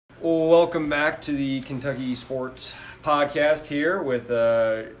Well, welcome back to the Kentucky Sports Podcast here with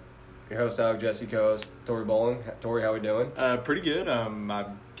your host, Alex Jesse, co-host, Tori Bowling. Tori, how we doing? Pretty good. I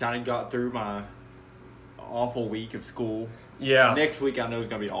kind of got through my awful week of school. Yeah. Next week I know is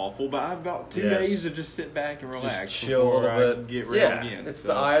going to be awful, but I have about 2 days to just sit back and relax. Just chill a little bit. Get real again. It's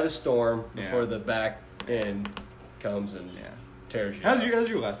the eye of the storm before the back end comes and tears you. How's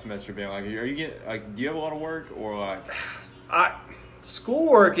your last semester been? Like, are you do you have a lot of work or like?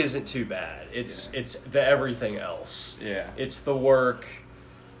 Schoolwork isn't too bad. It's the everything else. Yeah. It's the work.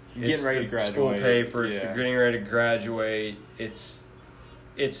 Getting ready to graduate. School paper. It's the getting ready to graduate. It's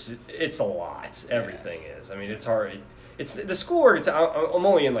a lot. Everything is. I mean, it's hard. It's the schoolwork. I'm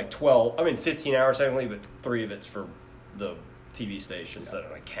only in like 12. I'm in 15 hours technically, but 3 of it's for the TV stations that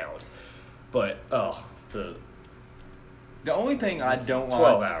I count. But the only thing I don't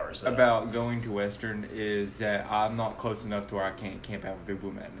 12 like hours about going to Western is that I'm not close enough to where I can't camp out with Big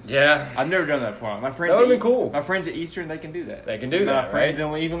Blue Madness. Yeah. I've never done that before. My friends that would have been cool. My friends at Eastern, they can do that. They can do that, My friends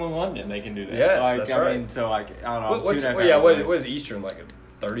even in London, they can do that. Yes, that's right. I mean, so I don't know. What is Eastern, like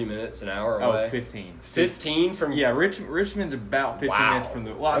 30 minutes, an hour away? 15. 15 from... Yeah, Richmond's about 15 minutes from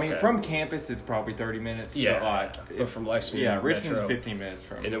the... Well, I mean, Okay. from campus, it's probably 30 minutes. Yeah, but from Lexington... Yeah, Richmond's Metro, 15 minutes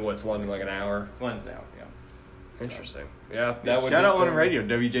from... And then what's London, like an hour? London's out, yeah. Interesting. Yeah, that would shout out London Radio,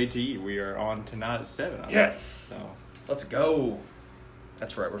 WJTE. We are on tonight at 7. Yes. So let's go.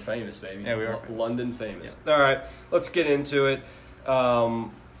 That's right. We're famous, baby. Yeah, we are. London famous. Yeah. All right. Let's get into it.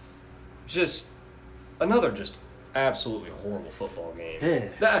 Just another absolutely horrible football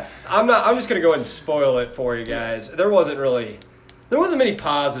game. I'm just going to go ahead and spoil it for you guys. There wasn't many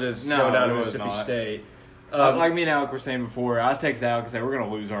positives going down to Mississippi State. Like me and Alec were saying before, I text Alec and say, we're going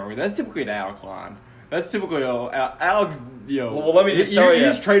to lose, aren't we? That's typically an Alec line. That's typically Alex. Well, let me just tell you.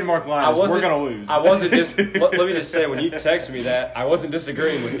 His trademark line is we're going to lose. I wasn't just. let me just say, when you texted me that, I wasn't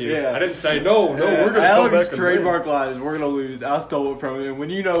disagreeing with you. Yeah. I didn't say no. We're going to Alex's trademark line is we're going to lose. I stole it from him. And when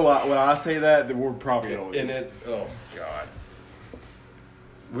you know when I say that, then we're probably going to lose. Oh God.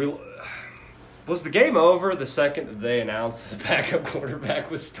 Was the game over the second that they announced the backup quarterback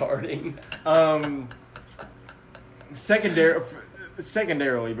was starting?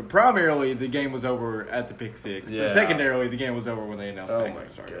 Secondarily, but primarily the game was over at the pick six. Yeah. But secondarily, the game was over when they announced Oh backup my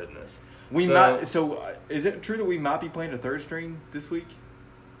starter. goodness. So is it true that we might be playing a third string this week?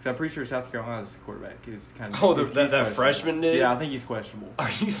 Because I'm pretty sure South Carolina's quarterback is kind of... Oh, that freshman dude? Yeah, I think he's questionable.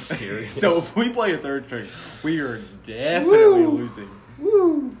 Are you serious? So if we play a third string, we are definitely losing.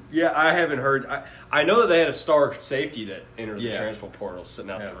 Woo! Yeah, I haven't heard. I know that they had a star safety that entered the transfer portal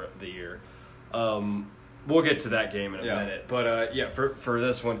sitting out the year. We'll get to that game in a minute. But, for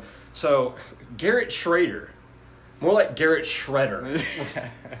this one. So, Garrett Schrader. More like Garrett Shredder.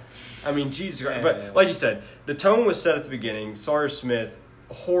 I mean, Jesus Christ. But, like you said, the tone was set at the beginning. Sawyer Smith,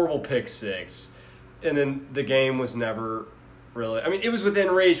 horrible pick six. And then the game was never really... I mean, it was within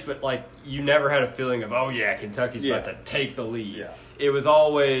reach, but, like, you never had a feeling of, Kentucky's about to take the lead. Yeah. It was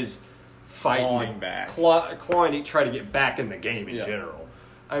always fighting. Clawing back. Clawing to try to get back in the game in general.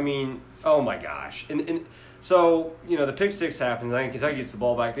 I mean... Oh, my gosh. And so, the pick six happens. I think Kentucky gets the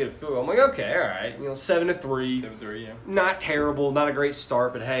ball back. They had a field goal. I'm like, okay, all right. 7-3. 7-3, yeah. Not terrible. Not a great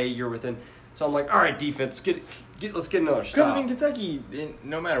start, but, hey, you're within. So I'm like, all right, defense, let's get another stop. Because, I mean, Kentucky,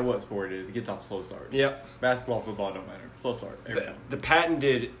 no matter what sport it is, it gets off slow starts. Yep. Basketball, football, don't matter. Slow start. The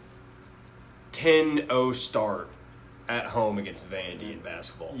patented 10-0 start at home against Vandy in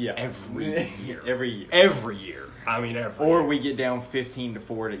basketball. Yeah. Every year. Every year. I mean, every Or year. we get down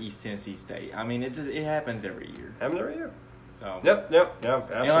 15-4 to East Tennessee State. I mean, it happens every year. Happens every year. So. Yep,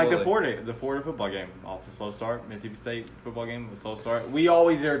 absolutely. And like the Florida football game, off to a slow start. Mississippi State football game was a slow start. We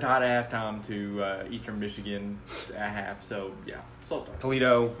always are tied at halftime to Eastern Michigan at half. So slow start.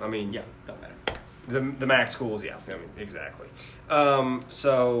 Toledo. I mean, don't matter. The MAC schools. I mean, exactly.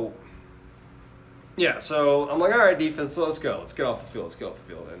 So I'm like, all right, defense. So let's go. Let's get off the field.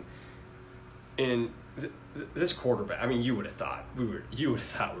 And this quarterback. I mean, you would have thought we were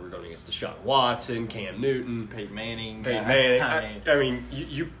going against Deshaun Watson, Cam Newton, Peyton Manning. I mean,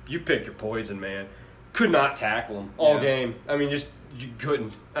 you pick your poison, man. Could not tackle him all game. I mean, you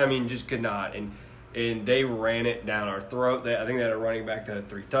couldn't. I mean, just could not. And they ran it down our throat. I think they had a running back that had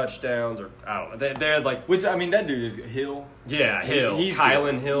 3 touchdowns, or I don't know. They had like... Which, I mean, that dude is Hill. Yeah, Hill. He's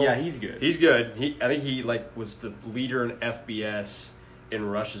Kylan good. Hill. Yeah, he's good. He's good. I think he was the leader in FBS in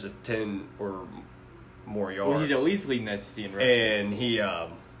rushes of 10 or more yards. Well, he's at least leading the SEC in rushes. And he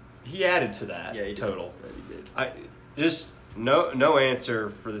added to that total. Yeah, he did. Just no answer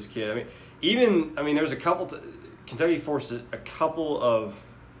for this kid. There was a couple... Kentucky forced a couple of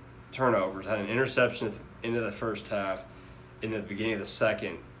turnovers, had an interception into the first half, in the beginning of the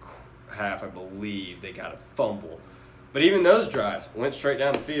second half, I believe, they got a fumble. But even those drives went straight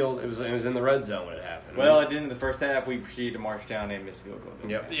down the field. It was in the red zone when it happened. Well, at the end of the first half, we proceeded to march down and miss a field goal.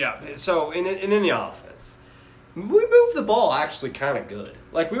 Yep. Yeah. So, and in the offense, we moved the ball actually kind of good.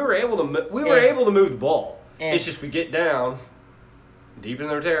 Like we were able to move the ball. It's just we get down deep in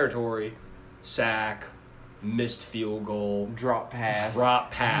their territory, sack, missed field goal, drop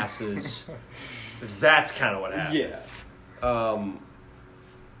passes. That's kind of what happened. Yeah.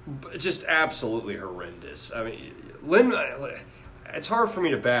 Just absolutely horrendous. I mean, Lynn. It's hard for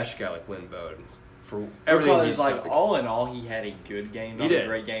me to bash a guy like Lynn Bowden for everything. Because all in all, he had a good game. Not a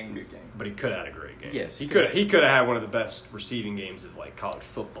great game, good game. But he could have had a great game. Yes, he could have had one of the best receiving games of like college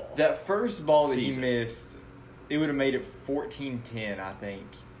football. That first ball that he missed, it would have made it 14-10, I think.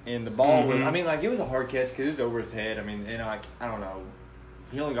 And the ball was, I mean, like, it was a hard catch because it was over his head. I mean, and like, I don't know,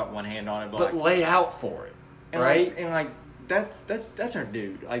 he only got one hand on it, but like, lay out for it, right? That's our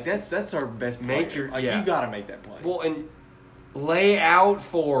dude. Like that's our best player. You got to make that play. Well, and lay out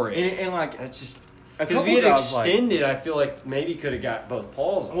for it, and like it's just. Because if he had extended, I feel like maybe could have got both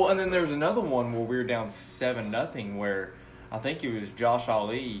balls. Well, and then there was another one where we were down 7-0, where I think it was Josh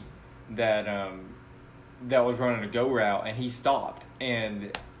Ali that was running a go route, and he stopped.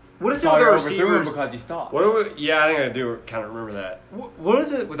 And what is it with our overthrew him because he stopped? I think I do kind of remember that. What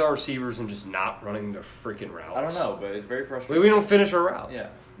is it with our receivers and just not running their freaking routes? I don't know, but it's very frustrating. We don't finish our routes. Yeah,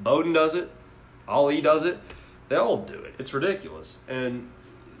 Bowden does it. Ali does it. They all do it. It's ridiculous. And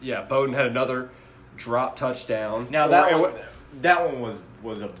yeah, Bowden had another drop touchdown. Now that one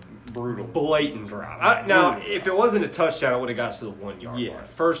was a brutal, blatant drop. If it wasn't a touchdown, it would have got us to the 1 yard line.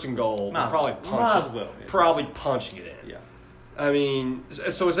 First and goal, probably punching it in. Yeah, I mean,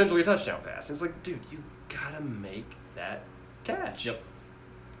 so essentially a touchdown pass. It's like, dude, you gotta make that catch. Yep,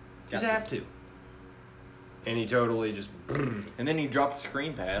 you just have to. And he totally just. And then he dropped a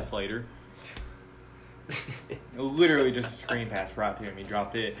screen pass later. Literally just a screen pass right to him. He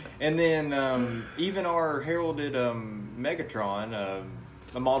dropped it. And then even our heralded Megatron,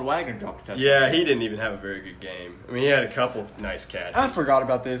 Ahmad Wagner dropped a touchdown. Yeah, he didn't even have a very good game. I mean, he had a couple nice catches. I forgot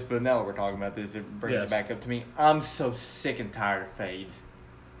about this, but now that we're talking about this, it brings it back up to me. I'm so sick and tired of fades.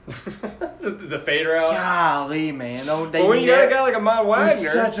 the fade route? Golly, man. When you got a guy like Ahmad Wagner...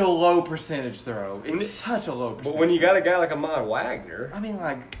 It's such a low percentage throw. It's such a low percentage. But when you got a guy like Ahmad Wagner... I mean,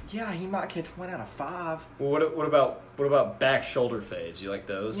 like, yeah, he might catch 1 out of 5. Well, what about back shoulder fades? You like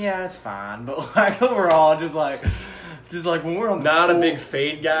those? Yeah, that's fine. But, like, overall, just like when we're on the a big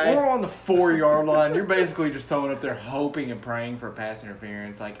fade guy? When we're on the 4-yard line, you're basically just throwing up there hoping and praying for pass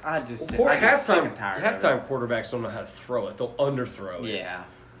interference. Like, I just sick and tired of it. Halftime quarterbacks don't know how to throw it. They'll underthrow it. Yeah.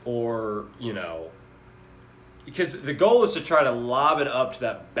 Or, because the goal is to try to lob it up to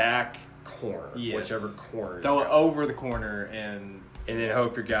that back corner, whichever corner. Throw it over the corner and then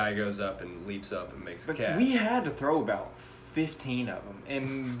hope your guy goes up and leaps up and makes a catch. We had to throw about 15 of them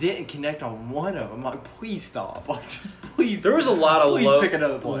and didn't connect on one of them. Like, please stop. Like, just please. There was a lot of pick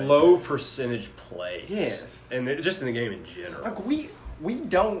another play. Low percentage plays. Yes. And just in the game in general. Like, we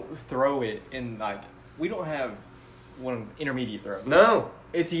don't throw it in, like, we don't have one intermediate throw. No.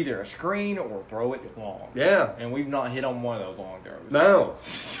 It's either a screen or throw it long. Yeah. And we've not hit on one of those long throws. No.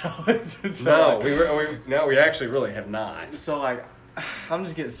 We actually really have not. So, like, I'm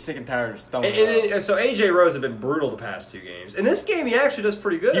just getting sick and tired of just throwing it. So A.J. Rose have been brutal the past 2 games. In this game, he actually does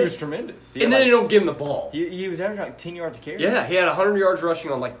pretty good. He was tremendous. And then you don't give him the ball. He was averaging like 10 yards a carry. Yeah, he had 100 yards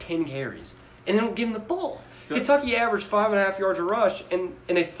rushing on like 10 carries. And they don't give him the ball. So, Kentucky averaged 5.5 yards a rush, and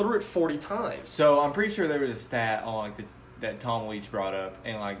they threw it 40 times. So I'm pretty sure there was a stat on like that Tom Leach brought up,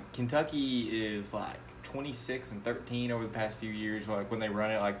 and like Kentucky is like 26-13 over the past few years, like when they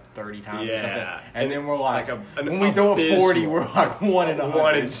run it like 30 times or something. And then we're like when we throw a 40, we're like 1 in 100.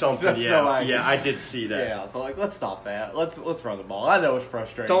 1 in something. So I did see that. Yeah, so like let's stop that. Let's run the ball. I know it's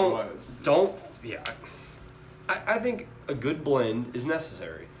frustrating. I think a good blend is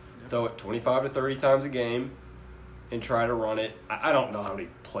necessary. Yeah. Throw it 25 to 30 times a game and try to run it. I don't know how many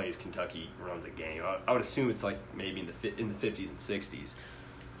plays Kentucky runs a game. I would assume it's like maybe in the 50s and 60s.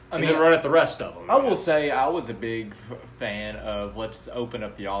 And then run at the rest of them. I will say I was a big fan of let's open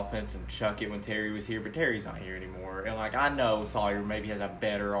up the offense and chuck it when Terry was here, but Terry's not here anymore. And like I know Sawyer maybe has a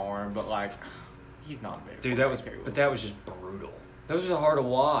better arm, but like he's not better. Dude, that was just brutal. That was just hard to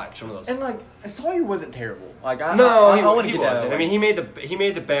watch. Some of those. And like Sawyer wasn't terrible. Like he wasn't. I mean, he made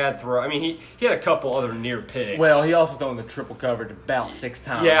the bad throw. I mean, he had a couple other near picks. Well, he also thrown the triple coverage about 6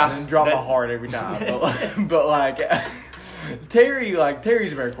 times. Yeah, and dropped my heart every time. but like. Terry's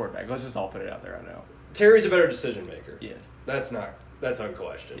a better quarterback. Let's just all put it out there right now. Terry's a better decision maker. Yes. That's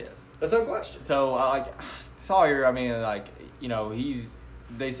unquestioned. Yes. That's unquestioned. So, Sawyer, I mean, like, he's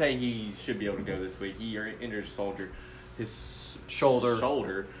they say he should be able to go this week. He injured his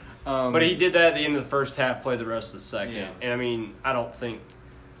shoulder. But he did that at the end of the first half, played the rest of the second. Yeah. And I mean, I don't think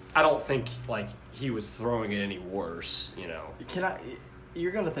like he was throwing it any worse, you know.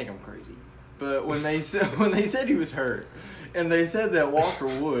 You're gonna think I'm crazy, but when they said he was hurt, and they said that Walker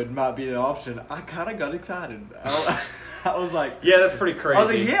Wood might be the option, I kind of got excited. I was like, yeah, that's pretty crazy. I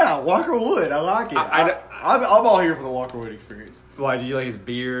was like, yeah, Walker Wood, I like it. I'm all here for the Walker Wood experience. Why, do you like his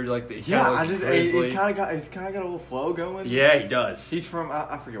beard? Like the he's kind of got a little flow going. Yeah, he does. He's from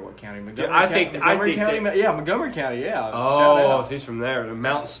I forget what county. Montgomery County. Yeah. Oh, so he's from there,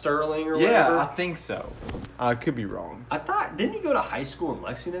 Mount Sterling or whatever. Yeah, I think so. I could be wrong. I thought, didn't he go to high school in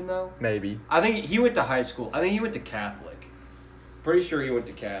Lexington though? Maybe. I think he went to high school. I think he went to Catholic. Pretty sure he went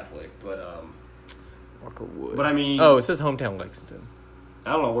to Catholic, but Walker Wood. But I mean, it says hometown Lexington.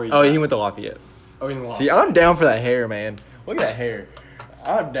 I don't know where he went to Lafayette. Oh, he went to Lafayette. See, I'm down for that hair, man. Look at that hair.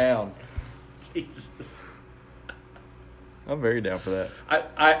 I'm down. Jesus. I'm very down for that.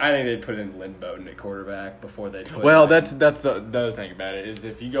 I think they'd put in Lynn Bowden at quarterback before they put that's the other thing about it is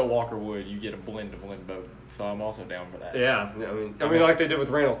if you go Walker Wood, you get a blend of Lynn Bowden. So I'm also down for that. Yeah. I mean like they did with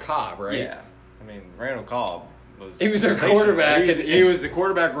Randall Cobb, right? Yeah. I mean, Randall Cobb he was their quarterback. He was the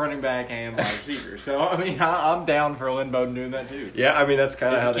quarterback, running back, and wide receiver. So, I mean, I'm down for Lynn Bowden doing that, too. Yeah, I mean, that's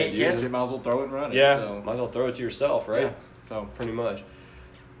kind of how they do it. If you can't catch it, might as well throw it and run it. Yeah, so. might as well throw it to yourself, right? Yeah. So, pretty much.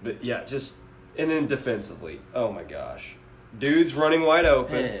 But, yeah, and then defensively, oh, my gosh. Dudes running wide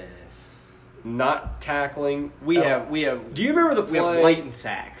open. Not tackling. We have. Do you remember the play? We have blatant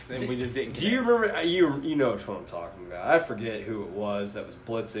sacks, and we just didn't. Do you remember? You know which one I'm talking about. I forget who it was that was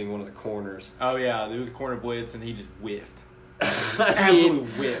blitzing one of the corners. Oh yeah, there was a corner blitz, and he just whiffed. Absolutely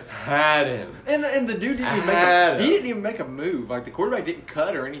whiffed. Had him. And the dude didn't even make a move. Like the quarterback didn't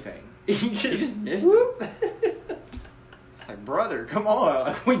cut or anything. He just missed him. It's like, brother, come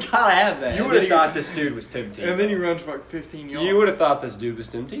on, we gotta have that. You would have thought this dude was Tim Tebow. And then he runs for like 15 yards. You would have thought this dude was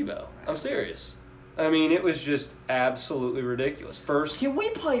Tim Tebow. I'm serious. I mean, it was just absolutely ridiculous. First, can we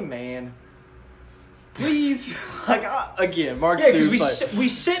play man? Please, again, Mark. Yeah, because we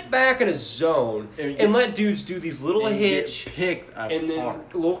sit back in a zone and let dudes do these little hitch, picked apart. And then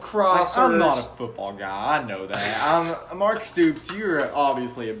little crossers. I'm not a football guy. I know that. I'm Mark Stoops. You're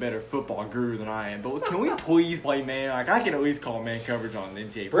obviously a better football guru than I am. But can we please play man? Like I can at least call man coverage on the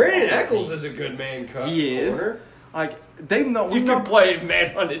NCAA. Brandon Eccles is a good man cover. He is. Like they've not. You can play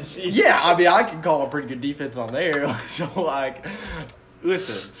man on NCAA. Yeah, I mean I can call a pretty good defense on there. So like,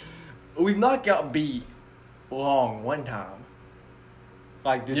 listen. We've not got beat long one time.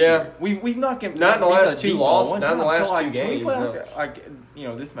 Like this year. We've not got not in the last two losses. Not in the last two games. Can we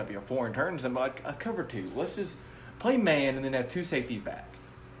play this might be a foreign term, but like a cover two. Let's just play man and then have two safeties back.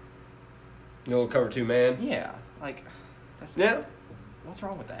 You know, cover two man? Yeah. Like that's what's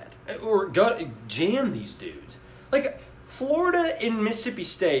wrong with that? Or jam these dudes. Like Florida and Mississippi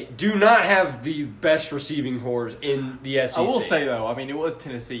State do not have the best receiving cores in the SEC. I will say, though, I mean, it was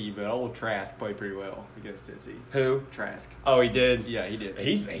Tennessee, but old Trask played pretty well against Tennessee. Who? Trask. Oh, he did? Yeah, he did.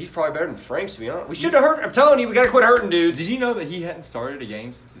 He's probably better than Franks, to be honest. We should have hurt. I'm telling you, we got to quit hurting dudes. Did you know that he hadn't started a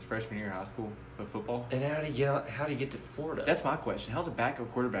game since his freshman year of high school of football? And how did he get to Florida? That's my question. How's a backup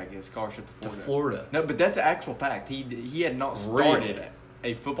quarterback get a scholarship to Florida? To Florida. No, but that's an actual fact. He had not started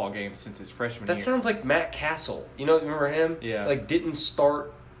a football game since his freshman year. That sounds like Matt Castle. You know, remember him? Yeah. Like, didn't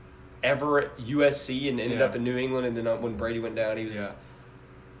start ever at USC and ended up in New England, and then when Brady went down, he was just...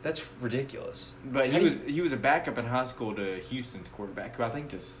 That's ridiculous. But he was a backup in high school to Houston's quarterback, who I think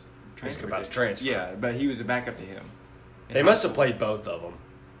just transferred. About to transfer. Yeah, but he was a backup to him. They must have played both of them.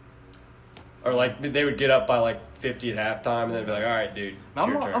 Or, like, they would get up by, like, 50 at halftime, and they'd be like, all right, dude,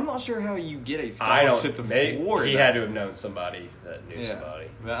 I'm not sure how you get a scholarship to Florida. He had to have known somebody that knew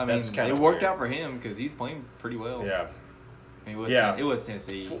somebody. But, I mean, it worked out for him because he's playing pretty well. Yeah. It was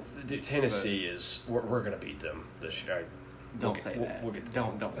Tennessee. Dude, Tennessee is... We're going to beat them this year. Don't say that. We'll get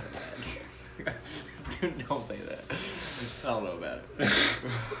don't say that. Dude, don't say that. I don't know about it.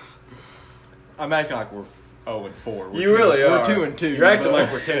 I'm acting like we're 0-4. You really are. We're 2-2. You're acting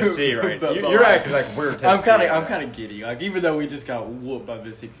like we're Tennessee, right? You're acting like we're Tennessee. I'm kind of giddy. Like even though we just got whooped by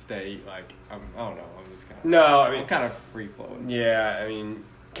Mississippi State, like I don't know. I'm just kind of I'm kind of free flowing. Yeah, I mean,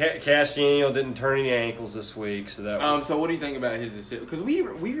 Cash Daniel didn't turn any ankles this week, so that. So what do you think about his decision? Because we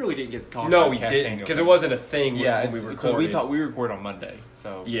really didn't get to talk. No, we didn't because it wasn't a thing. When we recorded. Because we thought we record on Monday.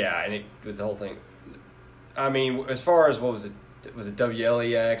 So yeah, and with the whole thing. I mean, as far as what was it? Was it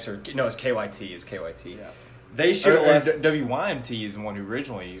WLEX or no? It's KYT. It's KYT. Yeah. They should have left. WYMT is the one who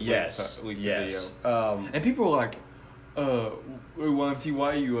originally leaked the video. And people were like, WYMT,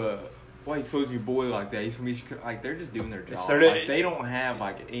 why are you why are you exposing your boy like that? He's from Eastern. Like they're just doing their job. They don't have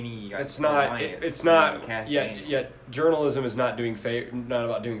like any. Like, it's not. Yet journalism is not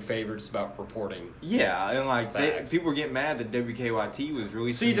about doing favors. It's about reporting. Yeah, and like people were getting mad that WKYT was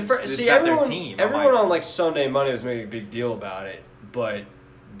really everyone, their team. Everyone on like Sunday and Monday was making a big deal about it, but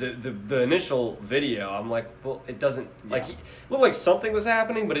the initial video, I'm like, well, it doesn't like it looked like something was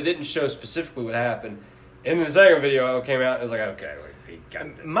happening, but it didn't show specifically what happened. And then the second video came out, and it was like, okay, he got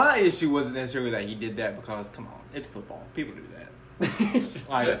it. My issue wasn't necessarily that he did that because, come on, it's football. People do that.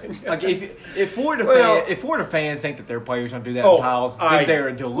 like if Florida fans think that their players don't do that in piles, then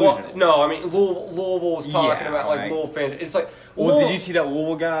they're delusional. Well, no, I mean Louisville was talking about like Louisville fans. It's like, did you see that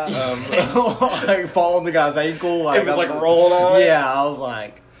Louisville guy like falling the guy's ankle? Like, it was like rolling on. Yeah, I was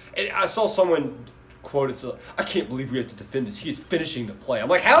like, and I saw someone quoted, so I can't believe we have to defend this. He is finishing the play. I'm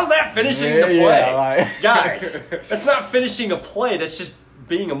like, how's that finishing the play? Yeah, guys, that's not finishing a play. That's just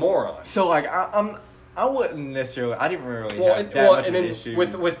being a moron. So like I wouldn't necessarily. I didn't really have that much of an issue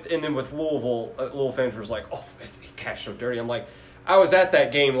with Louisville. Louisville fans was like, oh, Cash so dirty. I'm like, I was at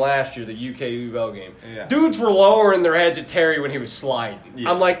that game last year, the UK UL game. Yeah. Dudes were lowering their heads at Terry when he was sliding. Yeah.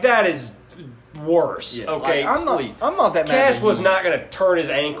 I'm like, that is worse. Yeah. Okay, like, I'm not that mad. Cash was not going to turn his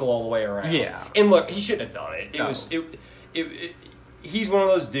ankle all the way around. Yeah, and look, he shouldn't have done it. He's one of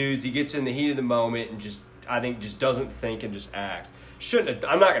those dudes. He gets in the heat of the moment and just doesn't think and just acts. Shouldn't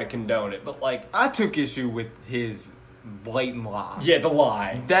have. I'm not going to condone it, but like I took issue with his blatant lie. Yeah, the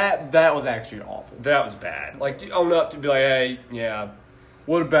lie. That was actually awful. That was bad. Like to own up to be like, hey, yeah.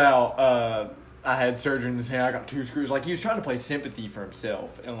 What about I had surgery in this hand. I got 2 screws. Like he was trying to play sympathy for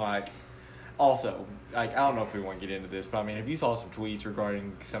himself and like. Also, like I don't know if we want to get into this, but I mean, if you saw some tweets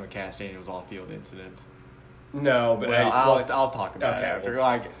regarding some of Cash Daniels off-field incidents, no, but I'll talk about it after.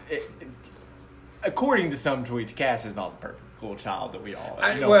 Like, according to some tweets, Cash is not the perfect little child that we all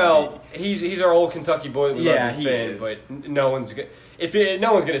know. He's our old Kentucky boy that we love to defend, but no one's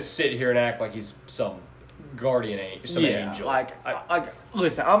gonna sit here and act like he's some guardian angel. Like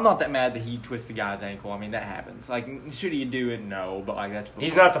listen, I'm not that mad that he twisted the guy's ankle. I mean, that happens. Like, should he do it? No, but like that's.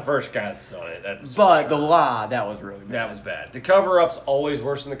 He's not the first guy that's done it. But the lie, that was really bad. That was bad. The cover-up's always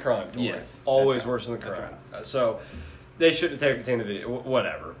worse than the crime. Yes, always worse than the crime. Right. So they shouldn't have taken the video.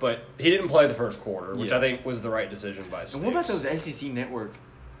 Whatever. But he didn't play the first quarter, which I think was the right decision by Stoops. And what about those SEC Network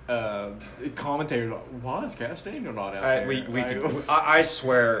commentators? Why is Cash Daniel not out there? I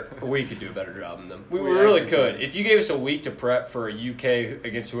swear we could do a better job than them. We really could. If you gave us a week to prep for a UK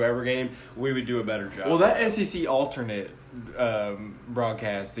against whoever game, we would do a better job. Well, that SEC alternate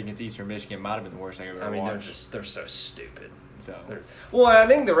broadcast against Eastern Michigan might have been the worst thing I've ever watched. They're so stupid. I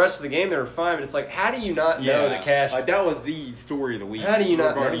think the rest of the game they were fine, but it's like, how do you not know that Cash? Like that was the story of the week. How do you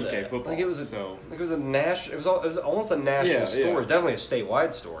not know regarding that? UK football? Like it was a national. It was almost a national story. Definitely a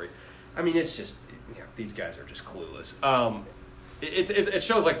statewide story. I mean, it's just these guys are just clueless. It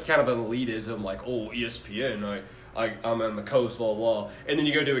shows like kind of an elitism, like ESPN. I'm on the coast, blah blah, and then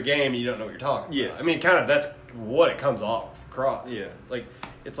you go to a game and you don't know what you're talking about. I mean, kind of that's what it comes off across. Yeah, like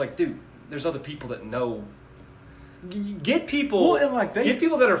it's like, dude, there's other people that know. Get people. Well, and get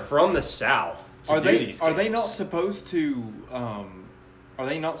people that are from the South. Are they not supposed to? Are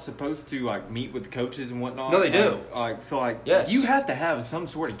they not supposed to like meet with the coaches and whatnot? No, they do. Yes. You have to have some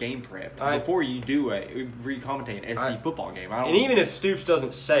sort of game prep before you do re-commentate an SEC football game. Even if Stoops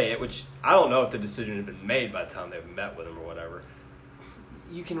doesn't say it, which I don't know if the decision had been made by the time they've met with him or whatever,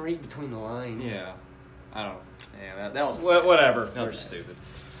 you can read between the lines. Yeah, I don't. Yeah, that was whatever. They're stupid.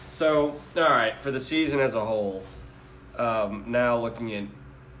 So, all right, for the season as a whole. Now looking at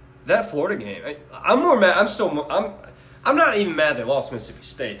that Florida game, I'm more mad. I'm not even mad they lost Mississippi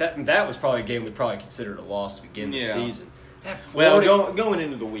State. That was probably a game we probably considered a loss to begin the season. Going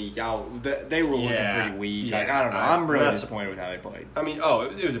into the week, they were looking pretty weak. Like, I don't know. I'm really disappointed with how they played. I mean,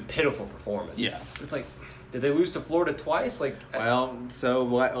 it was a pitiful performance. Yeah, it's like, did they lose to Florida twice? So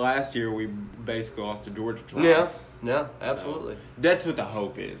last year we basically lost to Georgia twice. Yeah, absolutely. So that's what the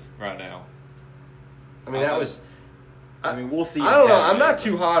hope is right now. I mean, we'll see. I don't know. I'm not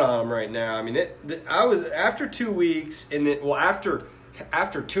too hot on them right now. I mean, I was after 2 weeks, and then after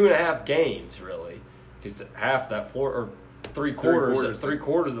 2.5 games, really, because half that Florida or three quarters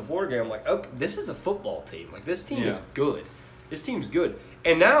of the Florida game. I'm like, okay, this is a football team. Like this team is good. This team's good.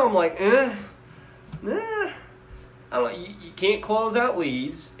 And now I'm like, I don't know. You can't close out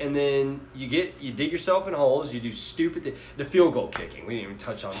leads, and then you dig yourself in holes. You do stupid the field goal kicking. We didn't even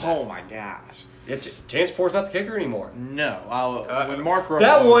touch on that. Oh my gosh. Chance Poor's not the kicker anymore. No, when Mark Ruffalo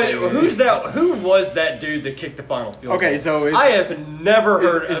that one. Who's that? Who was that dude that kicked the final field goal? Okay, so I have never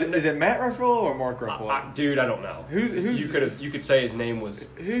heard. Is it Matt Ruffalo or Mark Ruffalo? Dude, I don't know. Who's you could say his name was.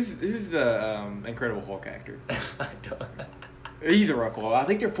 Who's the Incredible Hulk actor? I don't. He's a Ruffalo. I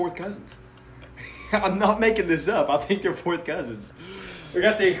think they're fourth cousins. I'm not making this up. I think they're fourth cousins. We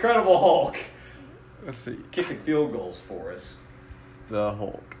got the Incredible Hulk. Let's see. Kicking field goals for us. The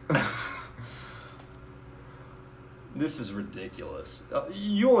Hulk. This is ridiculous.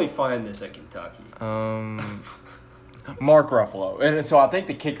 You only find this at Kentucky. Mark Ruffalo. And so I think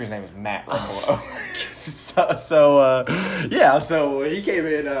the kicker's name is Matt Ruffalo. So he came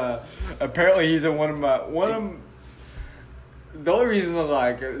in, apparently he's in one of the only reason that,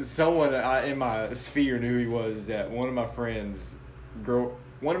 like, someone in my sphere knew who he was is that one of my friends'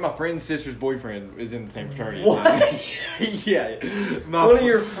 sister's boyfriend is in the same fraternity. What? Yeah. One of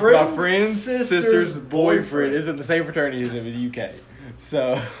your friends' my friend's sister's boyfriend is in the same fraternity as him in the UK.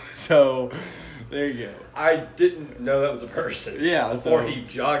 So there you go. I didn't know that was a person. Yeah. Before he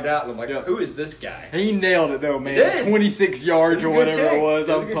jogged out, and I'm like, who is this guy? He nailed it, though, man. 26 yards or whatever it was.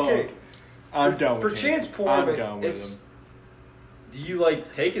 I'm pumped. I'm done with him. For Chance Poore, I'm done with him. Do you,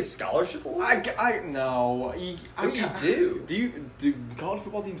 like, take his scholarship away? No. What do? Do college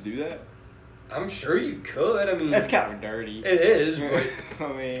football teams do that? I'm sure you could. I mean, that's kind of dirty. It is, but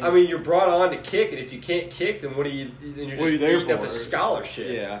I mean, you're brought on to kick, and if you can't kick, then you're just eating up a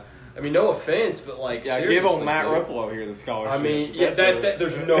scholarship. Yeah. I mean, no offense, but like, seriously, give old Matt Ruffalo here the scholarship. I mean,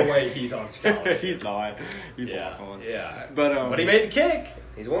 there's no way he's on scholarship. He's not. He's on. Yeah, but he made the kick.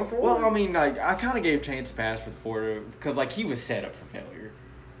 He's 1 for 1. Well, I mean, like, I kind of gave Chance a pass for the Florida because, like, he was set up for failure.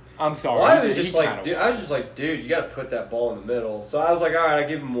 I'm sorry. Well, I was just like, dude, you got to put that ball in the middle. So I was like, all right, I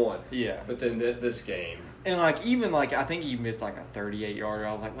give him 1. Yeah. But then this game. And, like, even, like, I think he missed, like, a 38-yarder.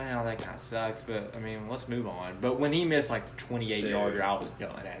 I was like, well, that kind of sucks, but, I mean, let's move on. But when he missed, like, the 28-yarder, I was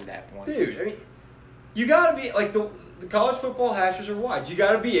done at that point. Dude, I mean, you got to be, like, the college football hashes are wide. You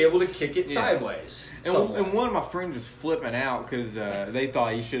got to be able to kick it sideways. And one of my friends was flipping out because they thought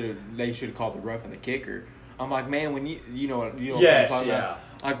they should have called the roughing the kicker. I'm like, man, when you know what I'm talking about?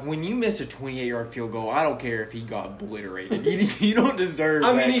 Like, when you miss a 28-yard field goal, I don't care if he got obliterated. You don't deserve that.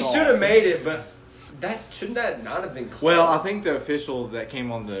 I mean, he should have made it, but shouldn't that not have been called? Well, I think the official that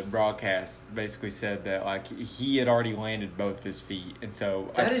came on the broadcast basically said that, like, he had already landed both of his feet, and so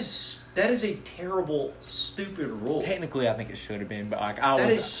that is a terrible, stupid rule. Technically, I think it should have been, but like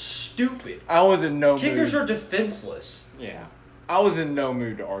that is stupid. I was in no Kickers mood. are defenseless. Yeah, I was in no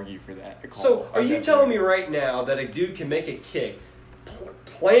mood to argue for that. So, are you telling me right now that a dude can make a kick,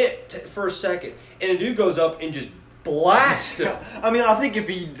 plant for a second, and a dude goes up and just blast him? I mean, I think if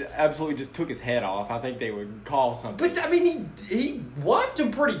he absolutely just took his head off, I think they would call something. But I mean, he wiped him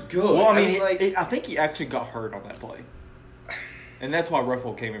pretty good. Well, I mean, I think he actually got hurt on that play, and that's why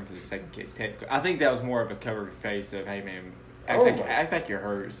Ruffalo came in for the second kick. Technically, I think that was more of a cover your face of, hey man, act like you're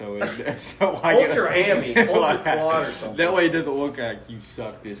hurt. So hold your hammy, hold your quad or something. That way, it doesn't look like you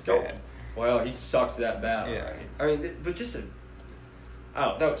suck this bad. Well, he sucked that bad. Yeah. Right? I mean, but just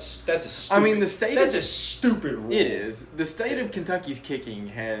that's a stupid. I mean, that's a stupid rule. It is. The state of Kentucky's kicking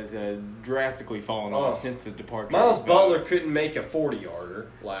has drastically fallen off since the departure. Miles Butler couldn't make a 40-yarder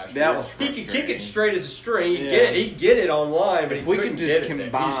last year. That was he could kick it straight as a string. He'd get it online, but if we could just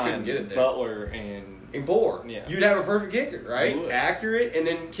combine Butler and Poore, you'd have a perfect kicker, right? Accurate, and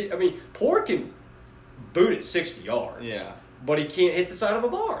then Poore can boot it 60 yards. Yeah, but he can't hit the side of the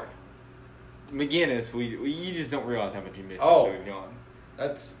barn. McGinnis, you just don't realize how much you missed after he's gone.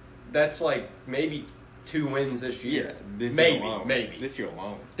 That's like maybe 2 wins this year. Yeah, maybe this year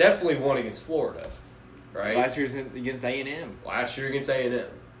alone. Definitely 1 against Florida, right? Last year's against A&M. Last year against A&M.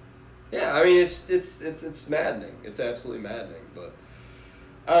 Yeah, I mean it's maddening. It's absolutely maddening. But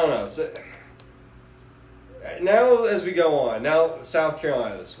I don't know. So now as we go on, now South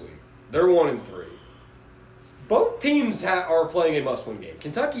Carolina this week, they're 1-3. Both teams are playing a must-win game.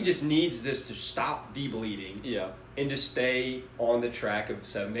 Kentucky just needs this to stop the bleeding. Yeah. And to stay on the track of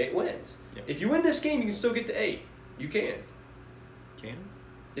 7 to 8 wins. Yep. If you win this game, you can still get to 8. You can. Can?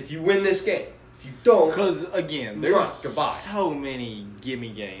 If you win this game. If you don't, because again, there's so many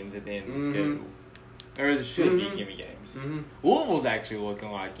gimme games at the end of the schedule. Or there should be gimme games. Mm-hmm. Louisville's actually looking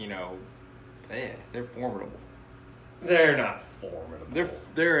like, they're formidable. They're not formidable.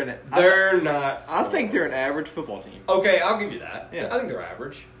 They're not. I think they're an average football team. Okay, I'll give you that. Yeah. I think they're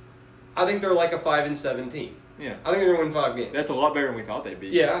average. I think they're like a 5-7 team. Yeah. I think they're going to win 5 games. That's a lot better than we thought they'd be.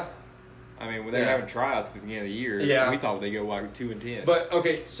 Yeah. I mean, when they were having tryouts at the beginning of the year, we thought they'd go like 2-10.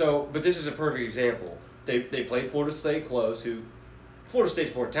 But this is a perfect example. They played Florida State close, who Florida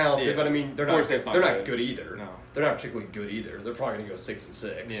State's more talented, but I mean they're not good either. No. They're not particularly good either. They're probably going to go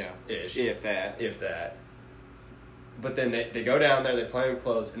 6-6. Ish. If that. But then they go down there, they play them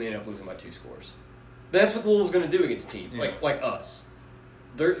close, and they end up losing by 2 scores. That's what the Wolves going to do against teams like us.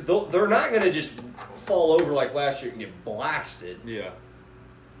 They're not going to just fall over like last year and get blasted. Yeah.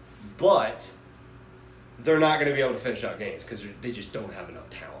 But they're not going to be able to finish out games because they just don't have enough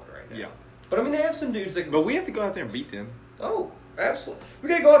talent right now. Yeah. But I mean, they have some dudes that. But we have to go out there and beat them. Oh, absolutely. We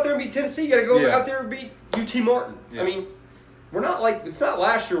got to go out there and beat Tennessee. You got to go out there and beat UT Martin. Yeah. I mean, we're not like it's not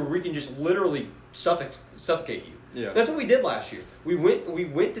last year where we can just literally suffocate you. Yeah. That's what we did last year. We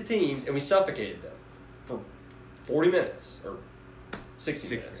went to teams and we suffocated them for 40 minutes or 60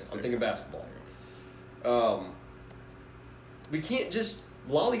 minutes. I'm thinking basketball. We can't just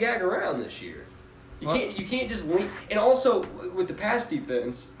lollygag around this year. You can't just link. And also with the pass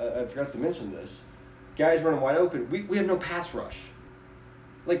defense, I forgot to mention this. Guys running wide open. We have no pass rush.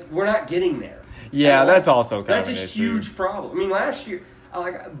 Like we're not getting there. Yeah, that's also kind of an issue. That's a huge problem. I mean, last year,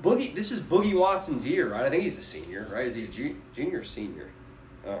 Boogie. This is Boogie Watson's year, right? I think he's a senior, right? Is he a junior or senior?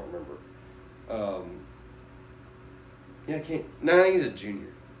 I don't remember. I can't. No, I think he's a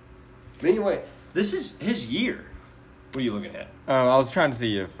junior. But anyway, this is his year. What are you looking at? I was trying to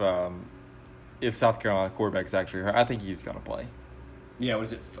see if South Carolina quarterback's actually hurt. I think he's going to play. Yeah, what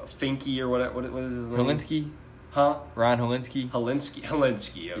is it? Finke or what is his name? Hilinski? Huh? Ryan Hilinski?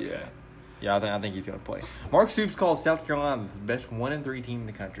 Hilinski, okay. Yeah, I think he's going to play. Mark Stoops calls South Carolina the best 1-3 team in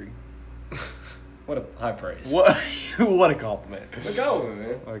the country. What a high praise. What a compliment. What a compliment,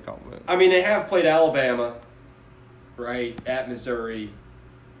 man. What a compliment. I mean, they have played Alabama, right, at Missouri,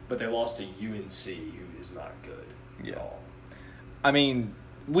 but they lost to UNC, who is not good at all. I mean,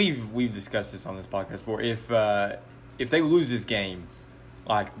 we've discussed this on this podcast before. If they lose this game,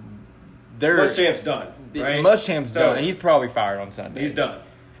 like Muschamp's done, right? Muschamp's done. He's probably fired on Sunday. He's done,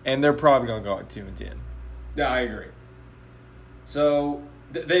 and they're probably going to go like 2-10. Yeah, I agree. So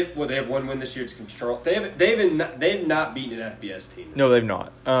they have one win this year to control. They've not beaten an FBS team. No, they've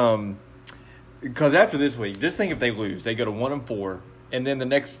not. Because after this week, just think if they lose, they go to 1-4, and then the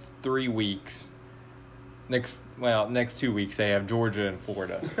next 3 weeks, next 2 weeks they have Georgia and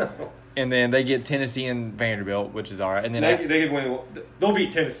Florida. And then they get Tennessee and Vanderbilt, which is all right. And then they could win. They'll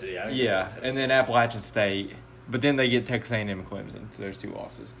beat Tennessee. And then Appalachian State. But then they get Texas A&M and Clemson. So there's 2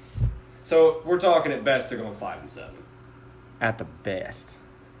 losses. So we're talking at best they're going 5-7. At the best,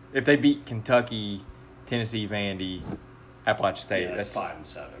 if they beat Kentucky, Tennessee, Vandy, Appalachian State, that's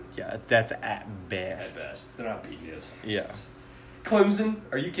 5-7. Yeah, that's at best. At best, they're not beating us. Yeah. Clemson?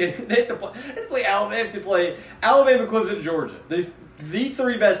 Are you kidding? They have to play Alabama. They have to play Alabama, Clemson, and Georgia. The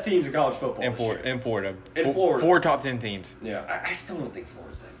 3 best teams in college football. And Florida. And Florida. 4 top 10 teams. Yeah, I still don't think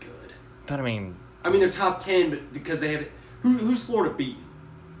Florida's that good. But I mean, they're top 10, but because they have who's Florida beaten?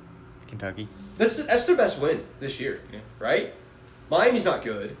 Kentucky. That's their best win this year, right? Miami's not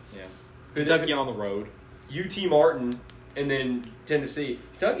good. Yeah. Kentucky on the road. UT Martin, and then Tennessee.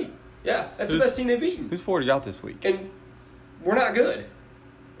 Kentucky. Yeah, that's the best team they've beaten. Who's Florida got this week? And we're not good.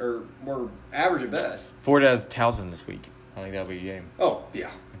 Or we're average at best. Florida has Towson this week. I think that'll be a game. Oh, yeah.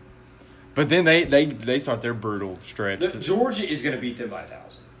 But then they start their brutal stretch. Georgia is going to beat them by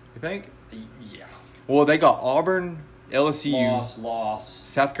 1,000. You think? Yeah. Well, they got Auburn, LSU, loss,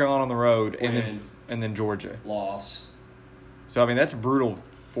 South Carolina on the road, and then Georgia. Loss. So I mean that's a brutal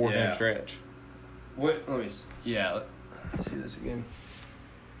 4-game stretch. What? Let me see. Yeah. Let's see this again.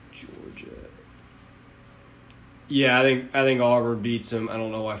 Georgia. Yeah, I think Auburn beats them. I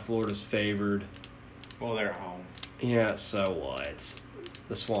don't know why Florida's favored. Well, they're home. Yeah. So what?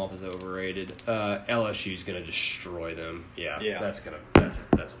 The swamp is overrated. LSU's gonna destroy them. Yeah. That's a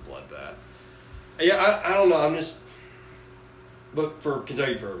bloodbath. Yeah, I don't know. I'm just. But for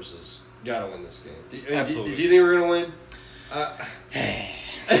Kentucky purposes, gotta win this game. Absolutely. Do you think we're gonna win? I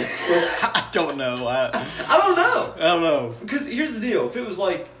don't know. I don't know. Because here's the deal. If it was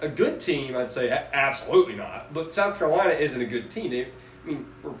like a good team, I'd say absolutely not. But South Carolina isn't a good team.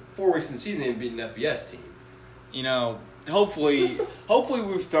 We're 4 weeks in the season and beating an FBS team. You know, hopefully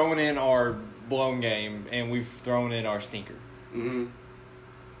we've thrown in our blown game and we've thrown in our stinker. Mm-hmm.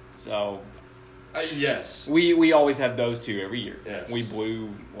 So... yes. We always have those 2 every year. Yes. We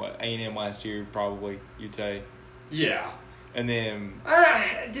blew, A&M last year, probably, you'd say. Yeah. And then...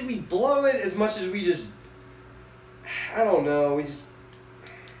 did we blow it as much as we just... I don't know. We just...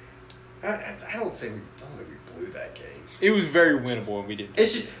 I don't think we blew that game. It was very winnable and we didn't.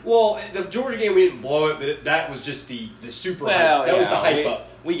 It's just... Well, the Georgia game, we didn't blow it, but that was just the super hype. That was the hype up.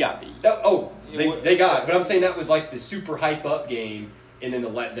 We got beat. They got it. But I'm saying that was like the super hype up game and then the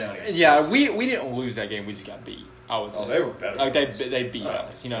letdown. Yeah, we didn't lose that game. We just got beat. I would say. Oh, they were better. Like they beat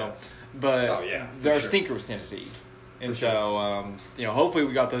us, you know. Yeah. But our stinker was Tennessee. And so, hopefully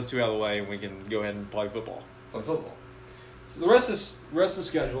we got those two out of the way and we can go ahead and play football. So the rest of the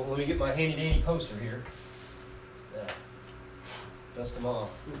schedule, let me get my handy-dandy poster here. Yeah. Dust them off.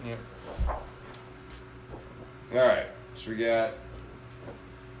 Yep. All right. So we got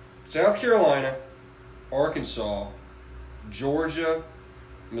South Carolina, Arkansas, Georgia,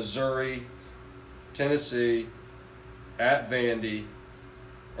 Missouri, Tennessee, at Vandy,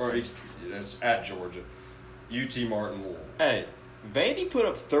 or it's at Georgia, UT Martin, Louisville. Hey, Vandy put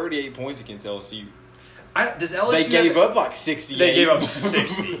up 38 points against LSU. Does LSU? They gave up like 68. They gave up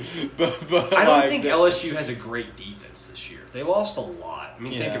 60. but I don't think LSU has a great defense this year. They lost a lot. I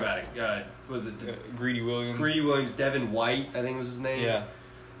mean, think about it. Was it Greedy Williams? Devin White, I think was his name. Yeah.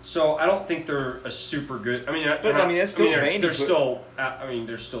 So I don't think they're a super good. I mean, that's still Vandy. They're still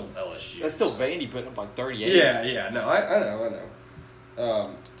LSU. That's still Vandy putting up like 38. Yeah. No, I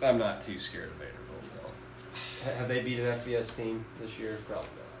know. I'm not too scared of Vanderbilt. No. Have they beat an FBS team this year? Probably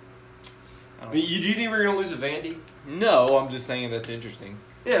not. Do you think we're going to lose a Vandy? No, I'm just saying that's interesting.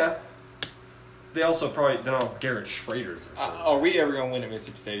 Yeah. They also probably don't know if Garrett Schrader's. Are we ever going to win at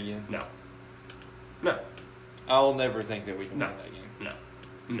Mississippi State again? No. I'll never think that we can win that game.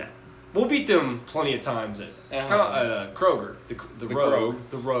 No. We'll beat them plenty of times at Kroger, the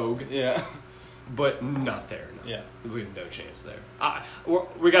Rogue. Yeah. But not there. No. Yeah. We have no chance there.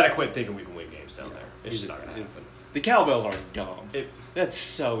 We got to quit thinking we can win games down there. It's just not going to happen. The cowbells are dumb. That's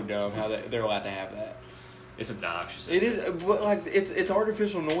so dumb how they're allowed to have that. It's obnoxious. It is, but like it's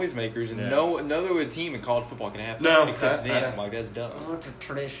artificial noisemakers, and no other team in college football can have that. No, except them. Like that's dumb. Well, it's a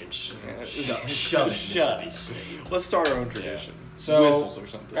tradition. Shut it. Let's start our own tradition. Yeah. So whistles or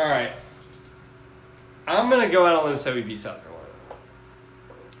something. All right. I'm gonna go out on a limb and say we beat South Carolina.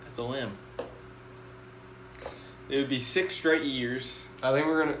 That's a limb. It would be 6 straight years. I think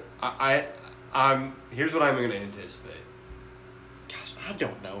we're gonna. I'm. Here's what I'm gonna anticipate. Gosh, I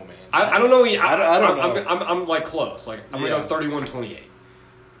don't know, man. I don't know. I don't know. I'm like close. Like I'm gonna go 31-28.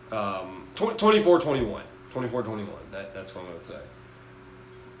 24-21. 24-21. That's what I'm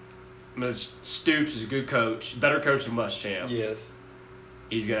gonna say. Stoops is a good coach, better coach than Muschamp. Yes.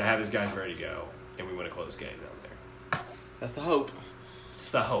 He's gonna have his guys ready to go, and we win a close game down there. That's the hope. It's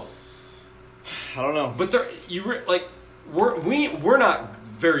the hope. I don't know, but we're not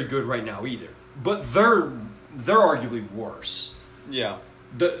very good right now either. But they're arguably worse. Yeah.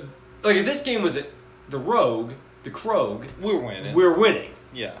 If this game was at the Krog, we're winning.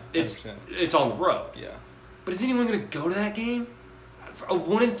 Yeah. 100%. It's on the road. Yeah. But is anyone going to go to that game? A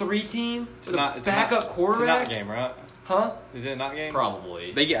 1-3 team with a backup quarterback? It's a not game, right? Huh? Is it a not game?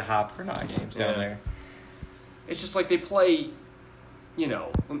 Probably. They get hyped for not games down there. It's just like they play.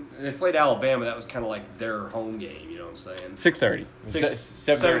 When they played Alabama, that was kind of like their home game. You know what I'm saying? 6:30.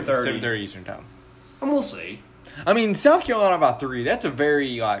 7:30 Eastern time. And we'll see. I mean, South Carolina by 3. That's a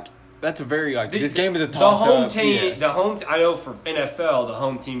very this game is a toss-up. The home team. Yes. I know for NFL, the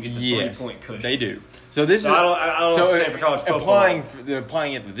home team gets a 3-point cushion. They do. So this is. I don't know what for college football.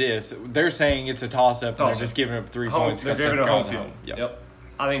 Applying it to this, they're saying it's a toss-up. And they're just giving up 3 points. They're giving it home field. Yep.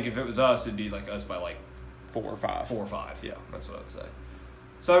 I think if it was us, it'd be like us by like 4 or 5. 4 or 5. Yeah, that's what I'd say.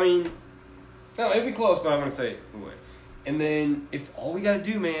 So I mean, no, it'd be close, but I'm gonna say we win. And then if all we gotta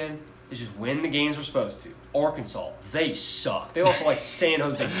do, man, is just win the games we're supposed to. Arkansas, they suck. They also like San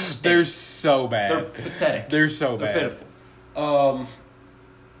Jose State. They're so bad. They're pathetic. They're so bad. They're pitiful.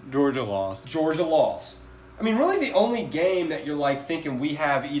 Georgia lost. I mean, really, the only game that you're like thinking we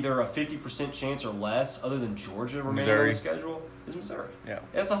have either a 50% chance or less, other than Georgia remaining on the schedule, is Missouri. Yeah,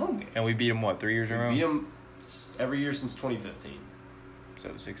 that's a home game. And we beat them 3 years in a row. We beat them every year since 2015. So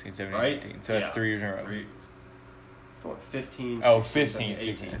 16, 17, right? 18. So that's 3 years in a row. 15. Oh, 15,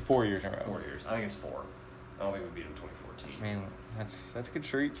 16. 4 years in a row. 4 years. I think it's 4. I don't think we beat them 2014. Man, that's a good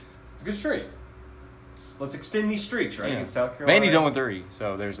streak. It's a good streak. Let's extend these streaks, right? Against South Carolina. Vandy's 0-3,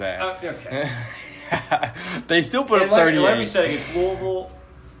 so there's that. Okay. They still put up 38. Like we said, against Louisville,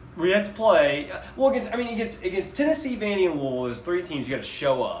 we have to play. Well, against Tennessee, Vandy, and Louisville, there's 3 teams you got to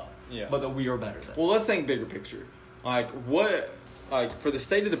show up. Yeah. But that we are better than. Well, let's think bigger picture. For the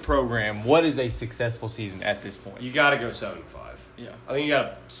state of the program, what is a successful season at this point? You got to go 7-5. Yeah. I think you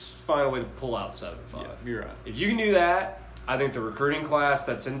got to find a way to pull out 7-5. Yeah, you're right. If you can do that, I think the recruiting class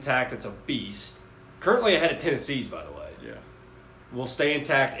that's intact, that's a beast. Currently ahead of Tennessee's, by the way. Yeah. We'll stay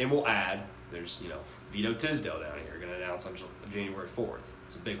intact and we'll add. There's, Vito Tisdale down here going to announce on January 4th.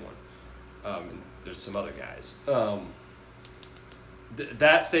 It's a big one. And there's some other guys.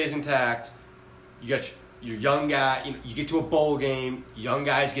 that stays intact. You got your young guy. You get to a bowl game. Young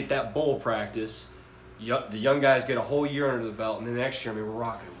guys get that bowl practice. The young guys get a whole year under the belt, and then next year, I mean, we're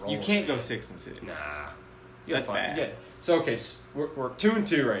rocking and rolling. You can't go 6-6. Nah, that's bad. So okay, we're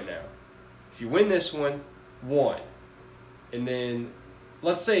 2-2 right now. If you win this one, and then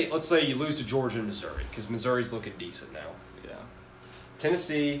let's say you lose to Georgia and Missouri because Missouri's looking decent now. Yeah.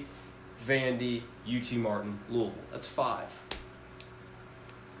 Tennessee, Vandy, UT Martin, Louisville. That's 5.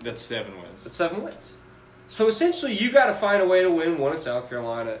 That's 7 wins. That's 7 wins. So essentially, you got to find a way to win one of South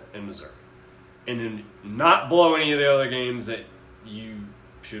Carolina and Missouri, and then not blow any of the other games that you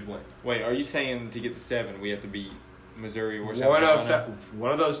should win. Wait, are you saying to get the 7, we have to beat Missouri or South Carolina?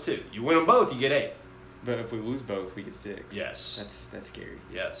 One of those two. You win them both, you get 8. But if we lose both, we get 6. Yes. That's scary.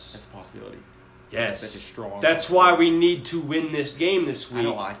 Yes. That's a possibility. Yes. That's a strong. That's why we need to win this game this week. I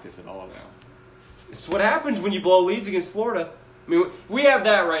don't like this at all now. It's what happens when you blow leads against Florida. I mean, we have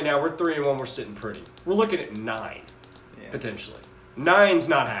that right now. We're 3-1. We're sitting pretty. We're looking at 9, potentially. 9's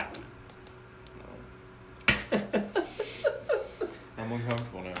not happening. No. I'm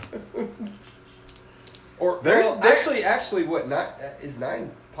uncomfortable now. Or actually, what? Is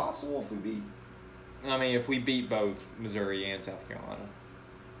 9 possible if we beat? I mean, if we beat both Missouri and South Carolina.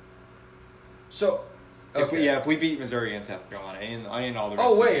 So, okay. If we beat Missouri and South Carolina and all the rest.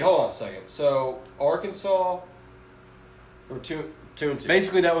 Oh wait, hold on a second. So Arkansas, we're 2-2.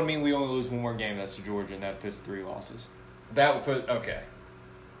 Basically, that would mean we only lose one more game. That's to Georgia, and that puts 3 losses. That would put okay.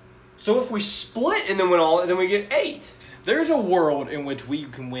 So if we split and then win all, then we get 8. There's a world in which we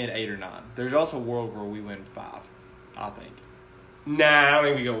can win 8 or 9. There's also a world where we win 5. I think. Nah, I don't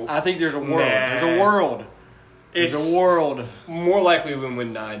think we go. I think there's a world. Nah. There's a world. There's a world. More likely we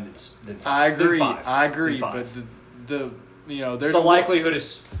win 9 than 5. I agree. Than 5. I agree. Than 5. But there's the likelihood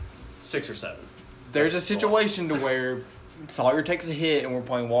is 6 or 7. There's a situation to where Sawyer takes a hit and we're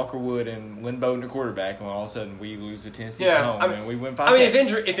playing Walker Wood and Lynn Bowden at quarterback, and all of a sudden we lose to Tennessee at home and we win 5. I mean,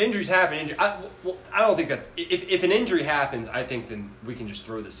 if injuries happen, I don't think that's if an injury happens, I think then we can just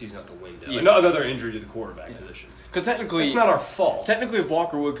throw the season out the window. Yeah. Another injury to the quarterback position. Because technically, it's not our fault. Technically, if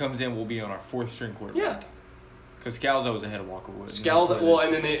Walker Wood comes in, we'll be on our 4th string quarterback. Yeah. Because Scalzo was ahead of Walker Wood.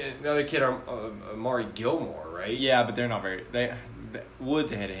 And then the other kid, Amari Gilmore, right? Yeah, but they're not very.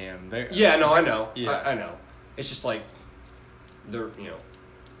 Wood's ahead of him. I know. Yeah. I know. It's just like they're,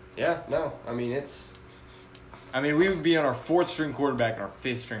 yeah. No, I mean it's. I mean, we would be on our 4th string quarterback, and our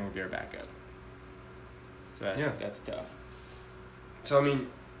 5th string would be our backup. So that's tough. So I mean.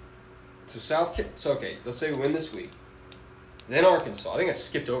 So okay, let's say we win this week. Then Arkansas. I think I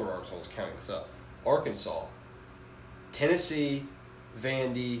skipped over Arkansas. I was counting this up. Arkansas, Tennessee,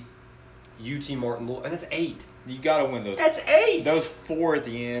 Vandy, UT Martin, and that's 8. You got to win those. That's 8. Those 4 at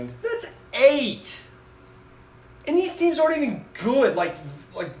the end. That's 8. And these teams aren't even good. Like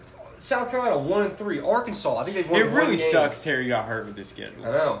South Carolina 1-3. Arkansas, I think they've won. It really one game. sucks. Terry got hurt with this schedule.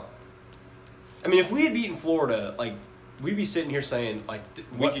 I know. I mean, if we had beaten Florida, we'd be sitting here saying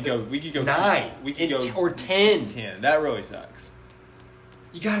we could go 9. We could go or 10. 10. That really sucks.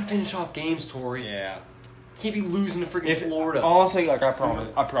 You got to finish off games, Tori. Yeah. You can't be losing to freaking Florida. Honestly, I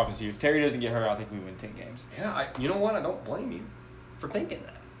promise you, if Terry doesn't get hurt, I think we win 10 games. Yeah, you know what? I don't blame you for thinking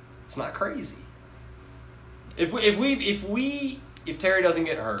that. It's not crazy. If Terry doesn't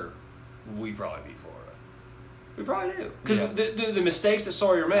get hurt, we probably beat Florida. We probably do because the mistakes that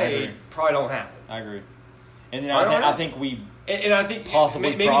Sawyer made probably don't happen. I agree. And then I think I think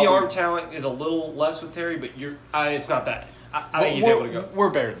possibly maybe the arm talent is a little less with Terry, but it's not that. I think he's able to go. We're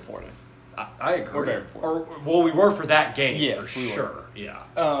better than Florida. I agree. We're better than Florida. We were for that game. Yes, for sure. Yeah.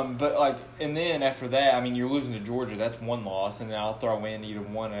 But and then after that, I mean, you're losing to Georgia. That's 1 loss, and then I'll throw in either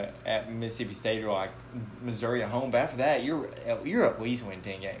one at Mississippi State or Missouri at home. But after that, you're at least winning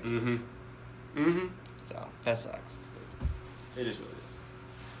 10 games. Mm-hmm. Mm-hmm. So that sucks. It is what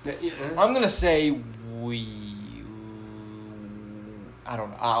it is. Yeah. I'm gonna say we. I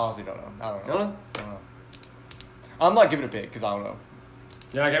don't know. I honestly don't know. I don't know. I'm not giving a pick because I don't know.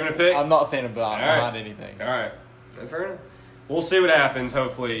 You're not giving a pick? I'm not standing behind anything. All right. Fair enough. We'll see what happens.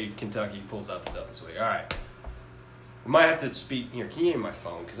 Hopefully, Kentucky pulls out the dub this week. All right. We might have to speak here. Can you give me my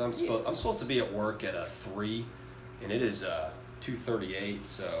phone? Because I'm supposed to be at work at 3, and it is 2:38.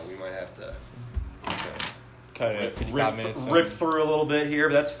 So we might have to cut it 55 minutes. Rip through a little bit here,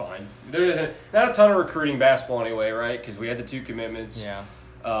 but that's fine. There isn't not a ton of recruiting basketball anyway, right? Because we had the 2 commitments. Yeah.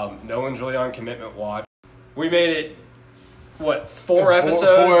 No one's really on commitment watch. We made it. What, 4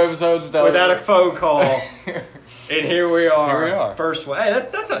 episodes? 4 episodes without a phone call. And here we are. Here we are. First one. Hey,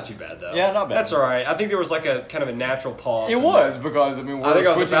 that's not too bad, though. Yeah, not bad. That's all right. I think there was like a kind of a natural pause. It was because, I mean, I think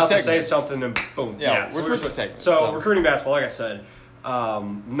I was about segments. to say something and boom. Yeah, we're switching segments. So, recruiting basketball, like I said,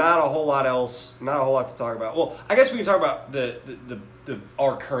 Not a whole lot else. Not a whole lot to talk about. Well, I guess we can talk about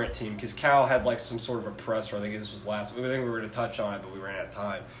our current team because Cal had like some sort of a presser. I think this was last. I think we were going to touch on it, but we ran out of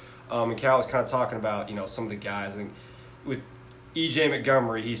time. And Cal was kind of talking about some of the guys. I think with E.J.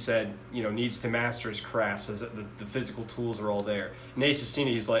 Montgomery, he said needs to master his craft. Says that the physical tools are all there. Nate Sestina,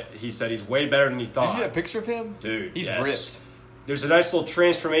 he said he's way better than he thought. Did you see a picture of him, dude? He's ripped. There's a nice little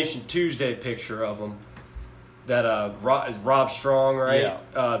Transformation Tuesday picture of him. That is Rob Strong, right?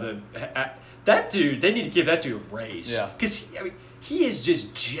 Yeah. That dude, they need to give that dude a raise. Yeah. Because he has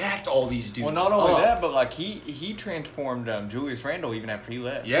just jacked all these dudes. Well, not only that, but like he transformed Julius Randle even after he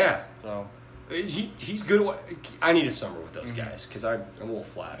left. Yeah. So he's good. I need a summer with those guys because I'm a little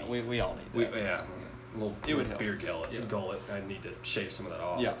flabby. We all need that. A little beer gullet. I need to shave some of that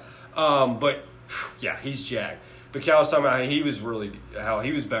off. Yeah. But yeah, he's jacked. But Cal was talking about how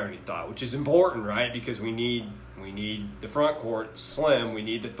he was better than he thought, which is important, right? Because we need the front court slim. We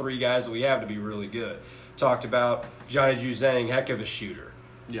need the three guys that we have to be really good. Talked about Johnny Juzang, heck of a shooter.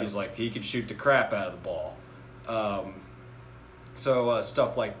 Yeah. He's like he could shoot the crap out of the ball. So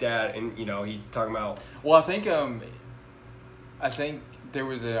stuff like that, and he talking about. Well, I think there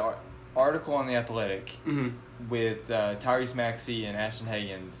was an article on The Athletic with Tyrese Maxey and Ashton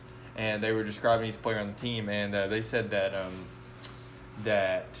Higgins. And they were describing each player on the team, and they said that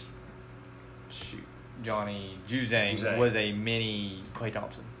Johnny Juzang was a mini Klay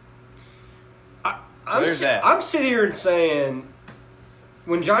Thompson. I'm sitting here and saying,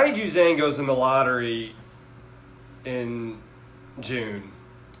 when Johnny Juzang goes in the lottery in June,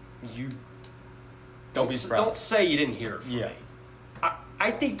 you don't say you didn't hear it from me.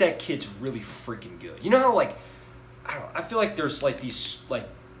 I think that kid's really freaking good. You know how I feel like there's like these like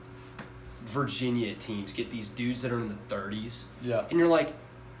Virginia teams get these dudes that are in the 30s. Yeah. And you're like,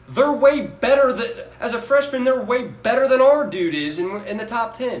 they're way better as a freshman, they're way better than our dude is in the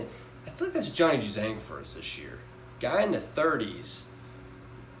top 10. I feel like that's Johnny Juzang for us this year. Guy in the 30s,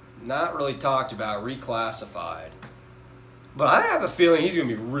 not really talked about, reclassified. But I have a feeling he's going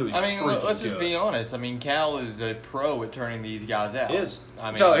to be really freaking good. Let's just be honest. Cal is a pro at turning these guys out. He is.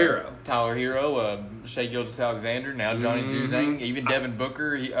 Tyler Hero, Shai Gilgeous-Alexander, now Johnny Juzang, even Devin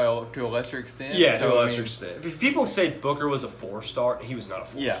Booker to a lesser extent. Yeah, to a lesser extent. People say Booker was a 4-star. He was not a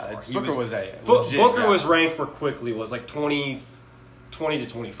 4-star. Yeah, Booker was ranked for quickly was like 20 to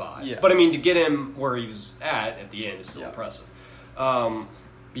 25. Yeah. But to get him where he was at the end is still impressive.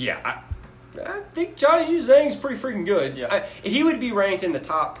 I think Johnny Juzang's pretty freaking good. Yeah. He would be ranked in the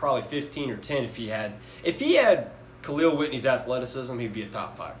top probably 15 or 10 if he had Khalil Whitney's athleticism. He'd be a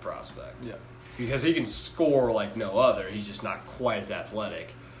top 5 prospect. Yeah, because he can score like no other. He's just not quite as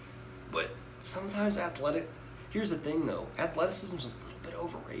athletic. But sometimes here's the thing though, athleticism's a little bit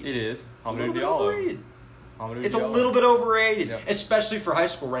overrated. It is. It's a little bit overrated. It's a little bit overrated, especially for high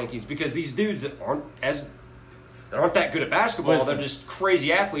school rankings because these dudes that aren't that good at basketball. They're just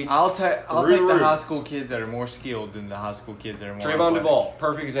crazy athletes. I'll take the high school kids that are more skilled than the high school kids that are more Trayvon Duvall,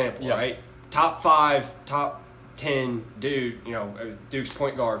 perfect example, right? Top 5, top 10 dude, Duke's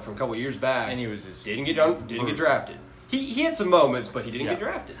point guard from a couple of years back. And he was just didn't get drafted. He had some moments, but he didn't get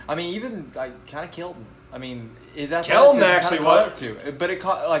drafted. Even kind of Keldon. His athleticism Keldon actually caught up to, but it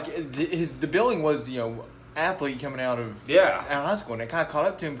caught the billing was athlete coming out of high school, and it kind of caught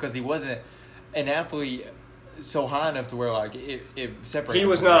up to him because he wasn't an athlete so high enough to where it separated. He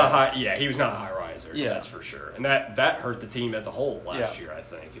was not a high. Yeah, he was not a high riser. Yeah, that's for sure. And that hurt the team as a whole last year. I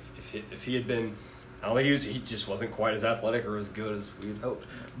think if he had been, I don't think he just wasn't quite as athletic or as good as we had hoped.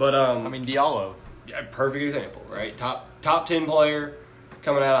 But Diallo, perfect example, right? Top 10 player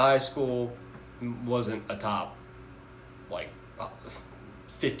coming out of high school, wasn't a top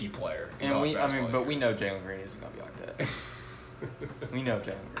 50 player. And we know Jalen Green isn't going to be like that. We know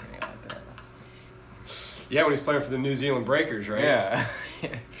Jalen Green ain't like that. Yeah, when he's playing for the New Zealand Breakers, right? Yeah.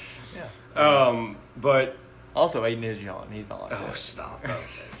 Yeah. But also Aiden Ijon, he's not like that. Oh, stop!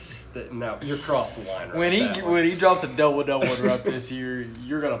 No, you're across the line. Right when he drops a double in Rupp this year,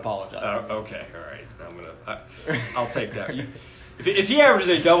 you're gonna apologize. Okay, all right. I'll take that. If he averages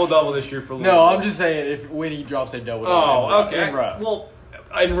a double this year for Louisville, no, I'm just saying when he drops a double. Oh, okay. In Rupp. Well.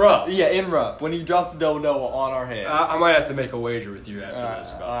 In Rupp. Yeah, in Rupp. When he drops the double on our heads. I might have to make a wager with you after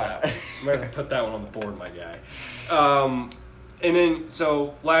this about that. I'm going to put that one on the board, my guy. And then,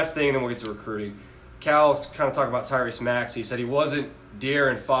 so last thing, and then we'll get to recruiting. Cal kind of talked about Tyrese Maxey. He said he wasn't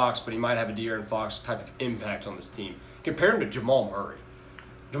De'Aaron Fox, but he might have a De'Aaron Fox type of impact on this team. Compare him to Jamal Murray.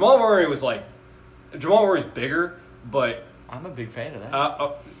 Jamal Murray's bigger, but... I'm a big fan of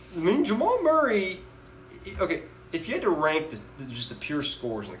that. Jamal Murray... Okay, if you had to rank just the pure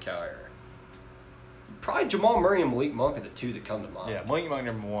scores in the Cal era, probably Jamal Murray and Malik Monk are the two that come to mind. Yeah, Malik Monk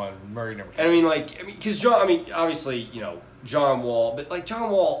number 1, Murray number 2. And because obviously, John Wall, but like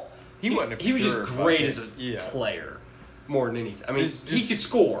John Wall, he was just great as a player more than anything. I mean, he could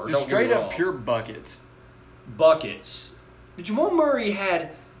score. Just straight up pure buckets. Buckets. But Jamal Murray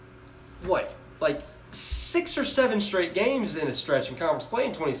had, 6 or 7 straight games in a stretch in conference play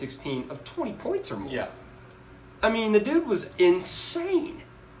in 2016 of 20 points or more. Yeah. I mean, the dude was insane.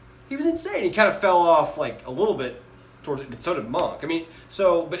 He was insane. He kind of fell off like a little bit towards it, but so did Monk. I mean,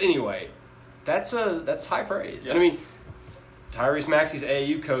 but anyway, that's high praise. Yeah. And I mean, Tyrese Maxey's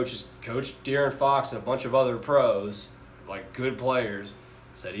AAU coach has coached De'Aaron Fox and a bunch of other pros, like good players,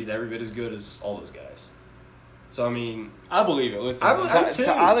 said he's every bit as good as all those guys. So, I mean... I believe it. Listen,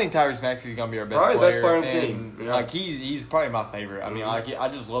 I think Tyrese Maxey's going to be our best player. Probably the best player on the team. Yeah. Like, he's probably my favorite. I mean, I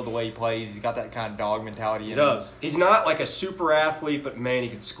just love the way he plays. He's got that kind of dog mentality. He does. He's not like a super athlete, but, man, he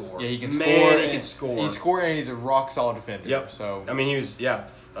can score. Yeah, he can score. Man, he can score. He's scoring, and he's a rock-solid defender. Yep. So, I mean, he was,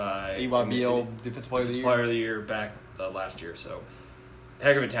 EYBL Defensive Player of the Year back last year, so...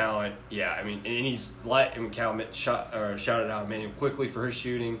 Heck of a talent. Yeah, I mean, and he's Cal shouted out Emmanuel Quickley for his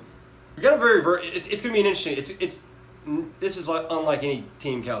shooting. We got a it's going to be an interesting. This is unlike any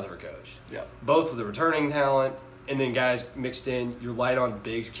team Cal's ever coached. Yeah. Both with the returning talent and then guys mixed in. You're light on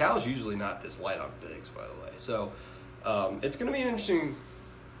bigs. Cal's usually not this light on bigs, by the way. So it's going to be an interesting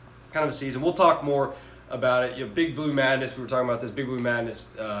kind of a season. We'll talk more about it. Big Blue Madness. We were talking about this Big Blue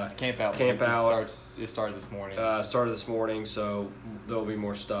Madness camp out. It started this morning. Started this morning, so there'll be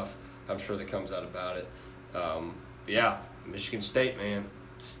more stuff I'm sure that comes out about it. Yeah, Michigan State, man,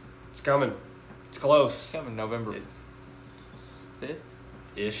 it's coming. It's close. It's coming November 5th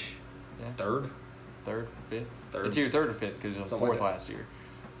ish. Yeah. Third, 5th. It's either 3rd or 5th because it was 4th last year.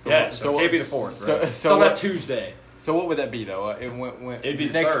 So it can't be the 4th. Right? It's on that Tuesday. So what would that be though? It'd be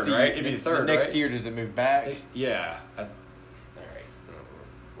the next 3rd, right? It'd be the 3rd. Next year, does it move back? Yeah. All right.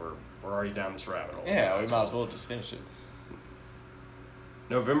 We're already down this rabbit hole. Yeah, we might as well just finish it.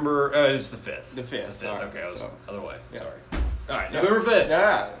 November. It's the 5th. The 5th. The 5th. Right, Okay, I was other way. Yeah. Sorry. All right, November 5th.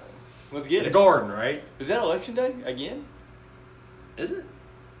 Yeah. Let's get it. The Garden, right? Is that election day again? Is it?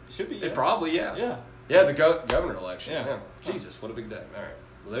 It should be. It probably, yeah. Yeah. Yeah, the governor election. Yeah. Jesus, what a big day. All right.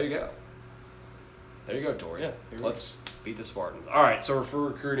 Well, there you go. There you go, Tori. Yeah. Let's beat the Spartans. All right, so for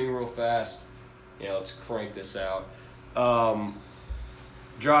recruiting real fast, let's crank this out.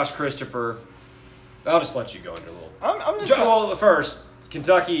 Josh Christopher, I'll just let you go into a little. I'm just well, first,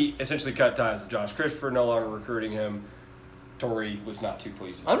 Kentucky essentially cut ties with Josh Christopher, no longer recruiting him. Tori was not too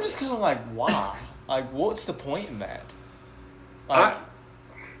pleased. I'm just kind of like, why? Like, what's the point in that? Like,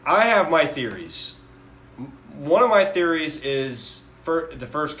 I have my theories. One of my theories is the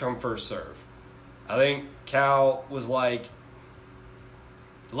first come, first serve. I think Cal was like,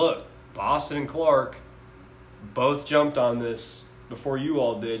 look, Boston and Clark both jumped on this before you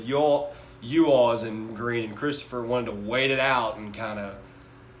all did. You all as in Green and Christopher wanted to wait it out and kind of,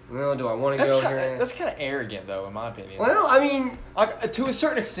 do I want to go here? That's kind of arrogant, though, in my opinion. Well, I mean, like, to a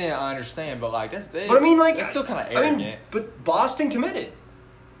certain extent, I understand, but like that's still kind of arrogant. I mean, but Boston committed.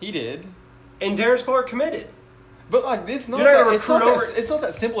 He did, and Terrence Clark committed. But like it's not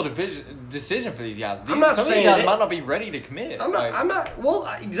that simple decision for these guys. I'm not some saying of these guys might not be ready to commit. I'm not.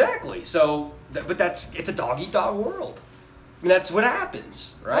 Well, exactly. So, but it's a dog eat dog world. I mean, that's what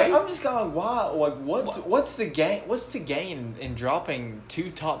happens, right? I'm just going, why? Like, what's the gain? What's the gain in dropping 2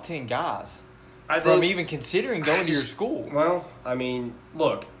 top 10 guys from even considering going to your school? Well, I mean,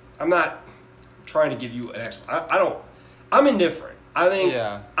 look, I'm not trying to give you an explanation. I'm indifferent.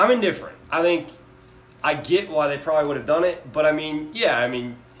 I'm indifferent. I think I get why they probably would have done it, but I mean,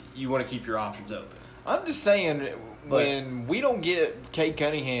 you want to keep your options open. I'm just saying, when we don't get Cade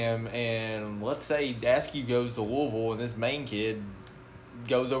Cunningham and let's say Askew goes to Louisville and this Maine kid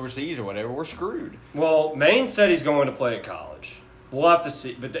goes overseas or whatever, we're screwed. Well, Maine said he's going to play at college. We'll have to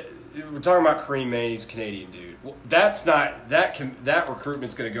see. But we're talking about Kareem Maine. He's a Canadian dude. Well, that's not that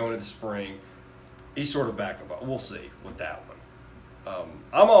recruitment's going to go into the spring. He's sort of back up. We'll see with that one.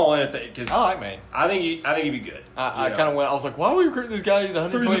 I'm all in it because I like Maine. I think he'd be good. I kind of went. I was like, why are we recruiting this guy? He's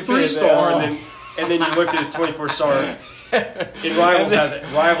 125th. He's a 3-star, and then you looked at his 24-star.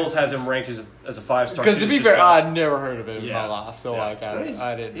 And Rivals has him ranked as a 5-star. Because to be fair, I'd never heard of him in my life, so I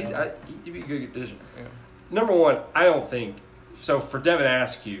didn't. He'd be a good addition. Yeah. Number one, I don't think so. For Devin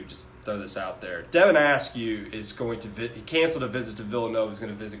Askew, just throw this out there. Devin Askew is going to he canceled a visit to Villanova. He's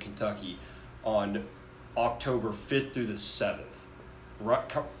going to visit Kentucky on October 5th through the 7th.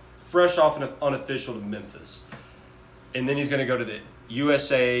 Fresh off an unofficial to Memphis. And then he's going to go to the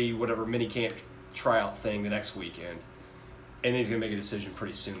USA, whatever, mini camp tryout thing the next weekend. And then he's going to make a decision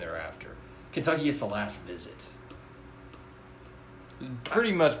pretty soon thereafter. Kentucky gets the last visit.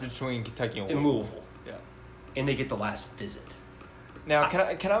 Pretty much between Kentucky and Louisville. Yeah. And they get the last visit. Now,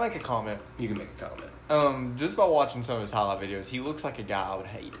 can I make a comment? You can make a comment. Just by watching some of his highlight videos, he looks like a guy I would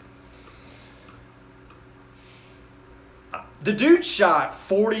hate. The dude shot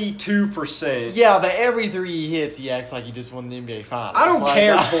 42%. Yeah, but every 3 he hits, he acts like he just won the NBA Finals. I don't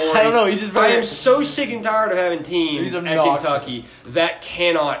care, Tori. I don't know. He's just I am so sick and tired of having teams at obnoxious. Kentucky that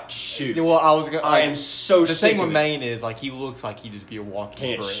cannot shoot. Well, I am so sick. The thing with Maine is he looks like he just be a walking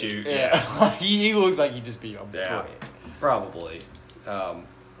can't brick. shoot. Yeah, he looks like he just be a brick. Probably. So,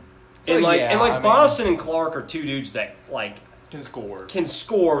 Boston and Clark are two dudes that can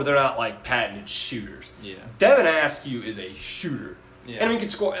score, but they're not patented shooters. Yeah. Devin Askew is a shooter. Yeah. And he can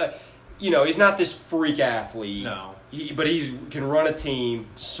score. He's not this freak athlete. No. But he can run a team,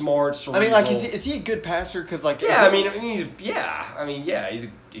 smart, cerebral. Is he a good passer? Because he's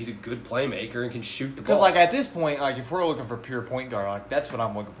a good playmaker and can shoot the ball. Because at this point, if we're looking for pure point guard, that's what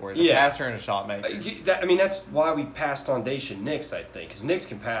I'm looking for: is a passer and a shot maker. That's why we passed on Daishen Nix, I think, because Nix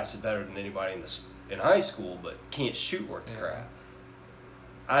can pass it better than anybody in high school, but can't shoot worth the crap.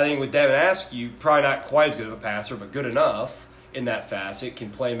 I think with Devin Askew, probably not quite as good of a passer, but good enough in that facet, can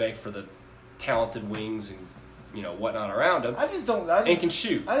play make for the talented wings and whatnot around him. And can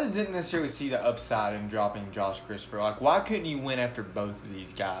shoot. I just didn't necessarily see the upside in dropping Josh Christopher. Why couldn't you win after both of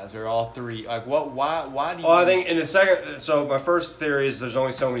these guys or all three? Why do you? Well, I think in the second. So my first theory is there's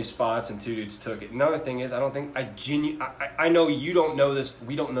only so many spots and two dudes took it. Another thing is I know you don't know this.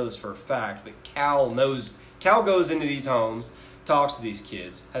 We don't know this for a fact, but Cal knows. Cal goes into these homes, talks to these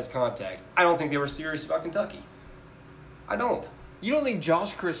kids, has contact. I don't think they were serious about Kentucky. I don't. You don't think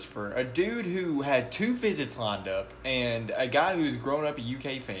Josh Christopher, a dude who had 2 visits lined up, and a guy who's grown up a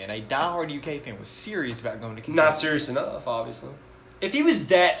UK fan, a diehard UK fan, was serious about going to Kentucky? Not serious enough, obviously. If he was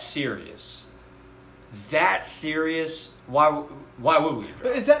that serious, why would we?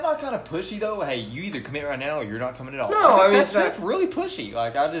 But is that not kind of pushy though? Hey, you either commit right now or you're not coming at all. No, that's really pushy.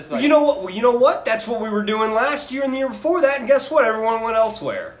 You know what? That's what we were doing last year and the year before that, and guess what? Everyone went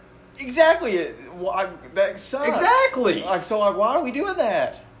elsewhere. Exactly. That sucks. Exactly. Why are we doing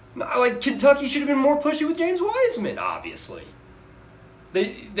that? Kentucky should have been more pushy with James Wiseman, obviously.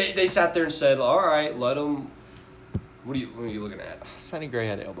 They sat there and said, all right, let him. What are you looking at? Sonny Gray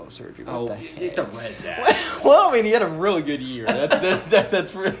had elbow surgery. Get the Reds at. Well, he had a really good year.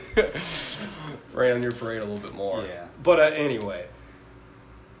 That's really rain on your parade a little bit more. Yeah. But anyway,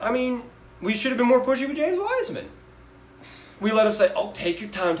 we should have been more pushy with James Wiseman. We let him say, "Oh, take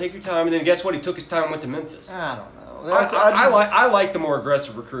your time," and then guess what? He took his time and went to Memphis. I don't know. I like the more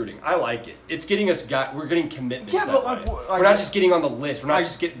aggressive recruiting. I like it. It's getting us we're getting commitments. Yeah, but we're not just getting on the list. We're not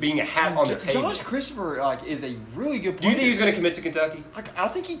just being a hat on the table. Josh Christopher is a really good player. Do you think he was going to commit to Kentucky? I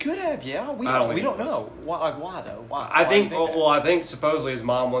think he could have. Yeah, we don't know. Why though? Why? I think supposedly his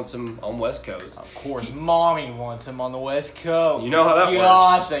mom wants him on West Coast. Of course, mommy wants him on the West Coast. You know how that works.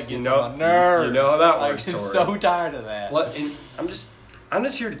 Gosh, that gets on my nerves. You know how that works. I'm so tired of that. I'm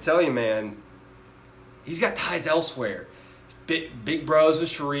just here to tell you, man. He's got ties elsewhere. Big bros with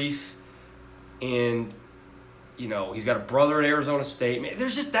Sharif, and he's got a brother at Arizona State. Man,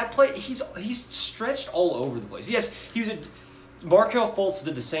 there's just that play. He's stretched all over the place. Yes, Markelle Fultz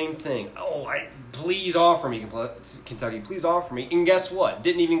did the same thing. Oh, please offer me Kentucky. Please offer me. And guess what?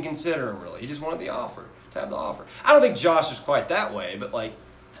 Didn't even consider him really. He just wanted the offer to have the offer. I don't think Josh is quite that way, but I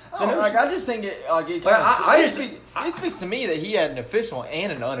just think it speaks to me that he had an official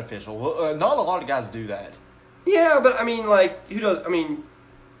and an unofficial. Not a lot of guys do that. Yeah, but who does?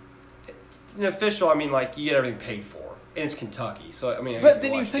 An official. You get everything paid for, and it's Kentucky. So but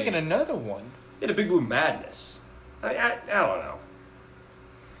then he was taking another one. He had a Big Blue Madness. I don't know.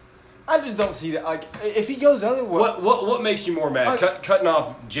 I just don't see that. If he goes other way, what makes you more mad? Cutting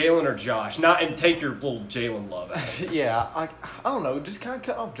off Jalen or Josh? And take your little Jalen love out. Yeah, I don't know. Just kind of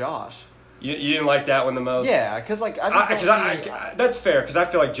cut off Josh. You didn't like that one the most? Yeah, because that's fair because I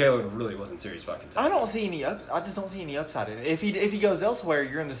feel like Jalen really wasn't serious about Kentucky. I just don't see any upside in it. If he goes elsewhere,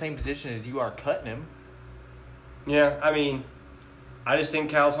 you're in the same position as you are cutting him. Yeah, I just think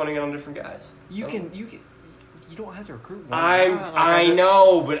Cal's hunting it on different guys. You don't have to recruit one. I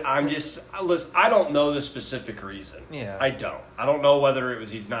know, but listen, I don't know the specific reason. Yeah. I don't know whether it was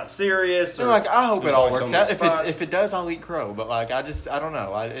he's not serious or I hope it all works out. If it does, I'll eat crow. But I don't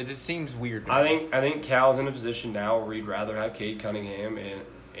know. It just seems weird. I think Cal's in a position now where he'd rather have Cade Cunningham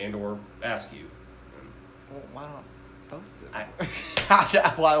and or Askew. Well, why not both of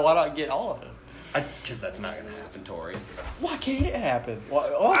them? Why not get all of them? Because that's not going to happen, Tori. Why can't it happen? I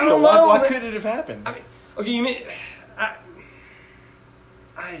don't know. Why could it have happened? Okay, you mean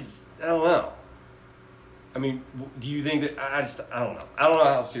I don't know. I mean, do you think that I don't know. I don't know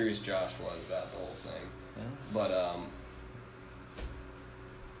how serious Josh was about the whole thing. Yeah. But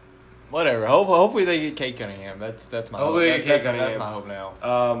whatever. Hopefully they get Kate Cunningham. That's my hope. That's my hope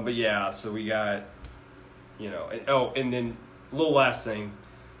now. But yeah, so we got, and then a little last thing.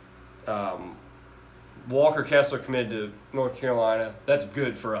 Walker Kessler committed to North Carolina. That's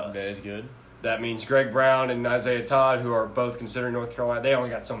good for us. That is good. That means Greg Brown and Isaiah Todd, who are both considered North Carolina, they only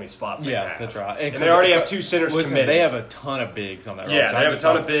got so many spots. Yeah, that's right. And they already have 2 centers committed. They have a ton of bigs on that roster. Yeah, they have a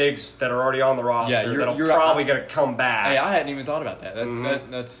ton of bigs that are already on the roster that'll probably going to come back. Hey, I hadn't even thought about that.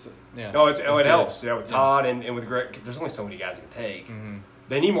 That's yeah. It helps. Yeah, with Todd and with Greg, there's only so many guys you can take. Mm-hmm.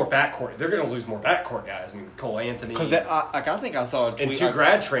 They need more backcourt. They're going to lose more backcourt guys. I mean, Cole Anthony. Because I think I saw a tweet. And 2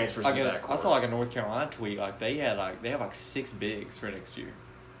 grad transfers in the backcourt. I saw a North Carolina tweet. They have 6 bigs for next year.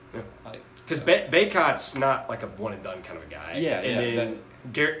 Yeah. Because Baycott's not like a one and done kind of a guy. Yeah, and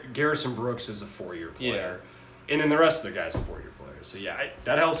then Garrison Brooks is a 4-year player. Yeah. And then the rest of the guys are 4-year players. So yeah,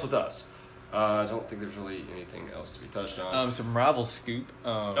 that helps with us. I don't think there's really anything else to be touched on. Some rival scoop.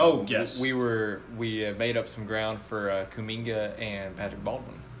 Yes. We made up some ground for Kuminga and Patrick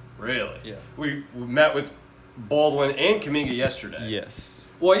Baldwin. Really? Yeah. We met with Baldwin and Kuminga yesterday. Yes.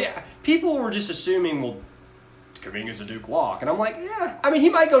 Well, yeah. People were just assuming, Kuminga's a Duke lock. And I'm like, yeah. I mean, he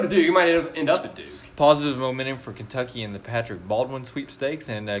might go to Duke. He might end up at Duke. Positive momentum for Kentucky in the Patrick Baldwin sweepstakes.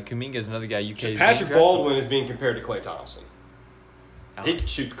 And Kuminga is another guy UK. Patrick Baldwin is being compared to Klay Thompson. He can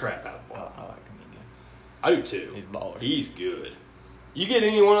shoot the crap out of the ball. I like Kuminga. I do too. He's a baller. He's good. You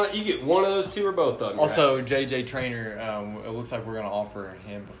get one of those 2 or both of them. Also, JJ Traynor, it looks like we're going to offer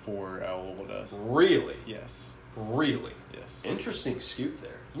him before Louisville does. Really? Yes. Really? Yes. Interesting scoop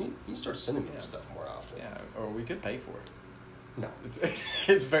there. You start sending me this stuff more often. Yeah, or we could pay for it. No,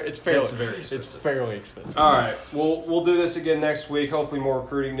 it's very expensive. It's fairly expensive. All right, we'll do this again next week. Hopefully, more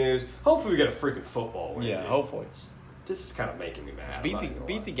recruiting news. Hopefully, we get a freaking football win. Yeah, hopefully. This is kind of making me mad. Beat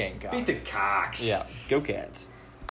the Gamecocks. Beat the Cocks. Yeah, go Cats.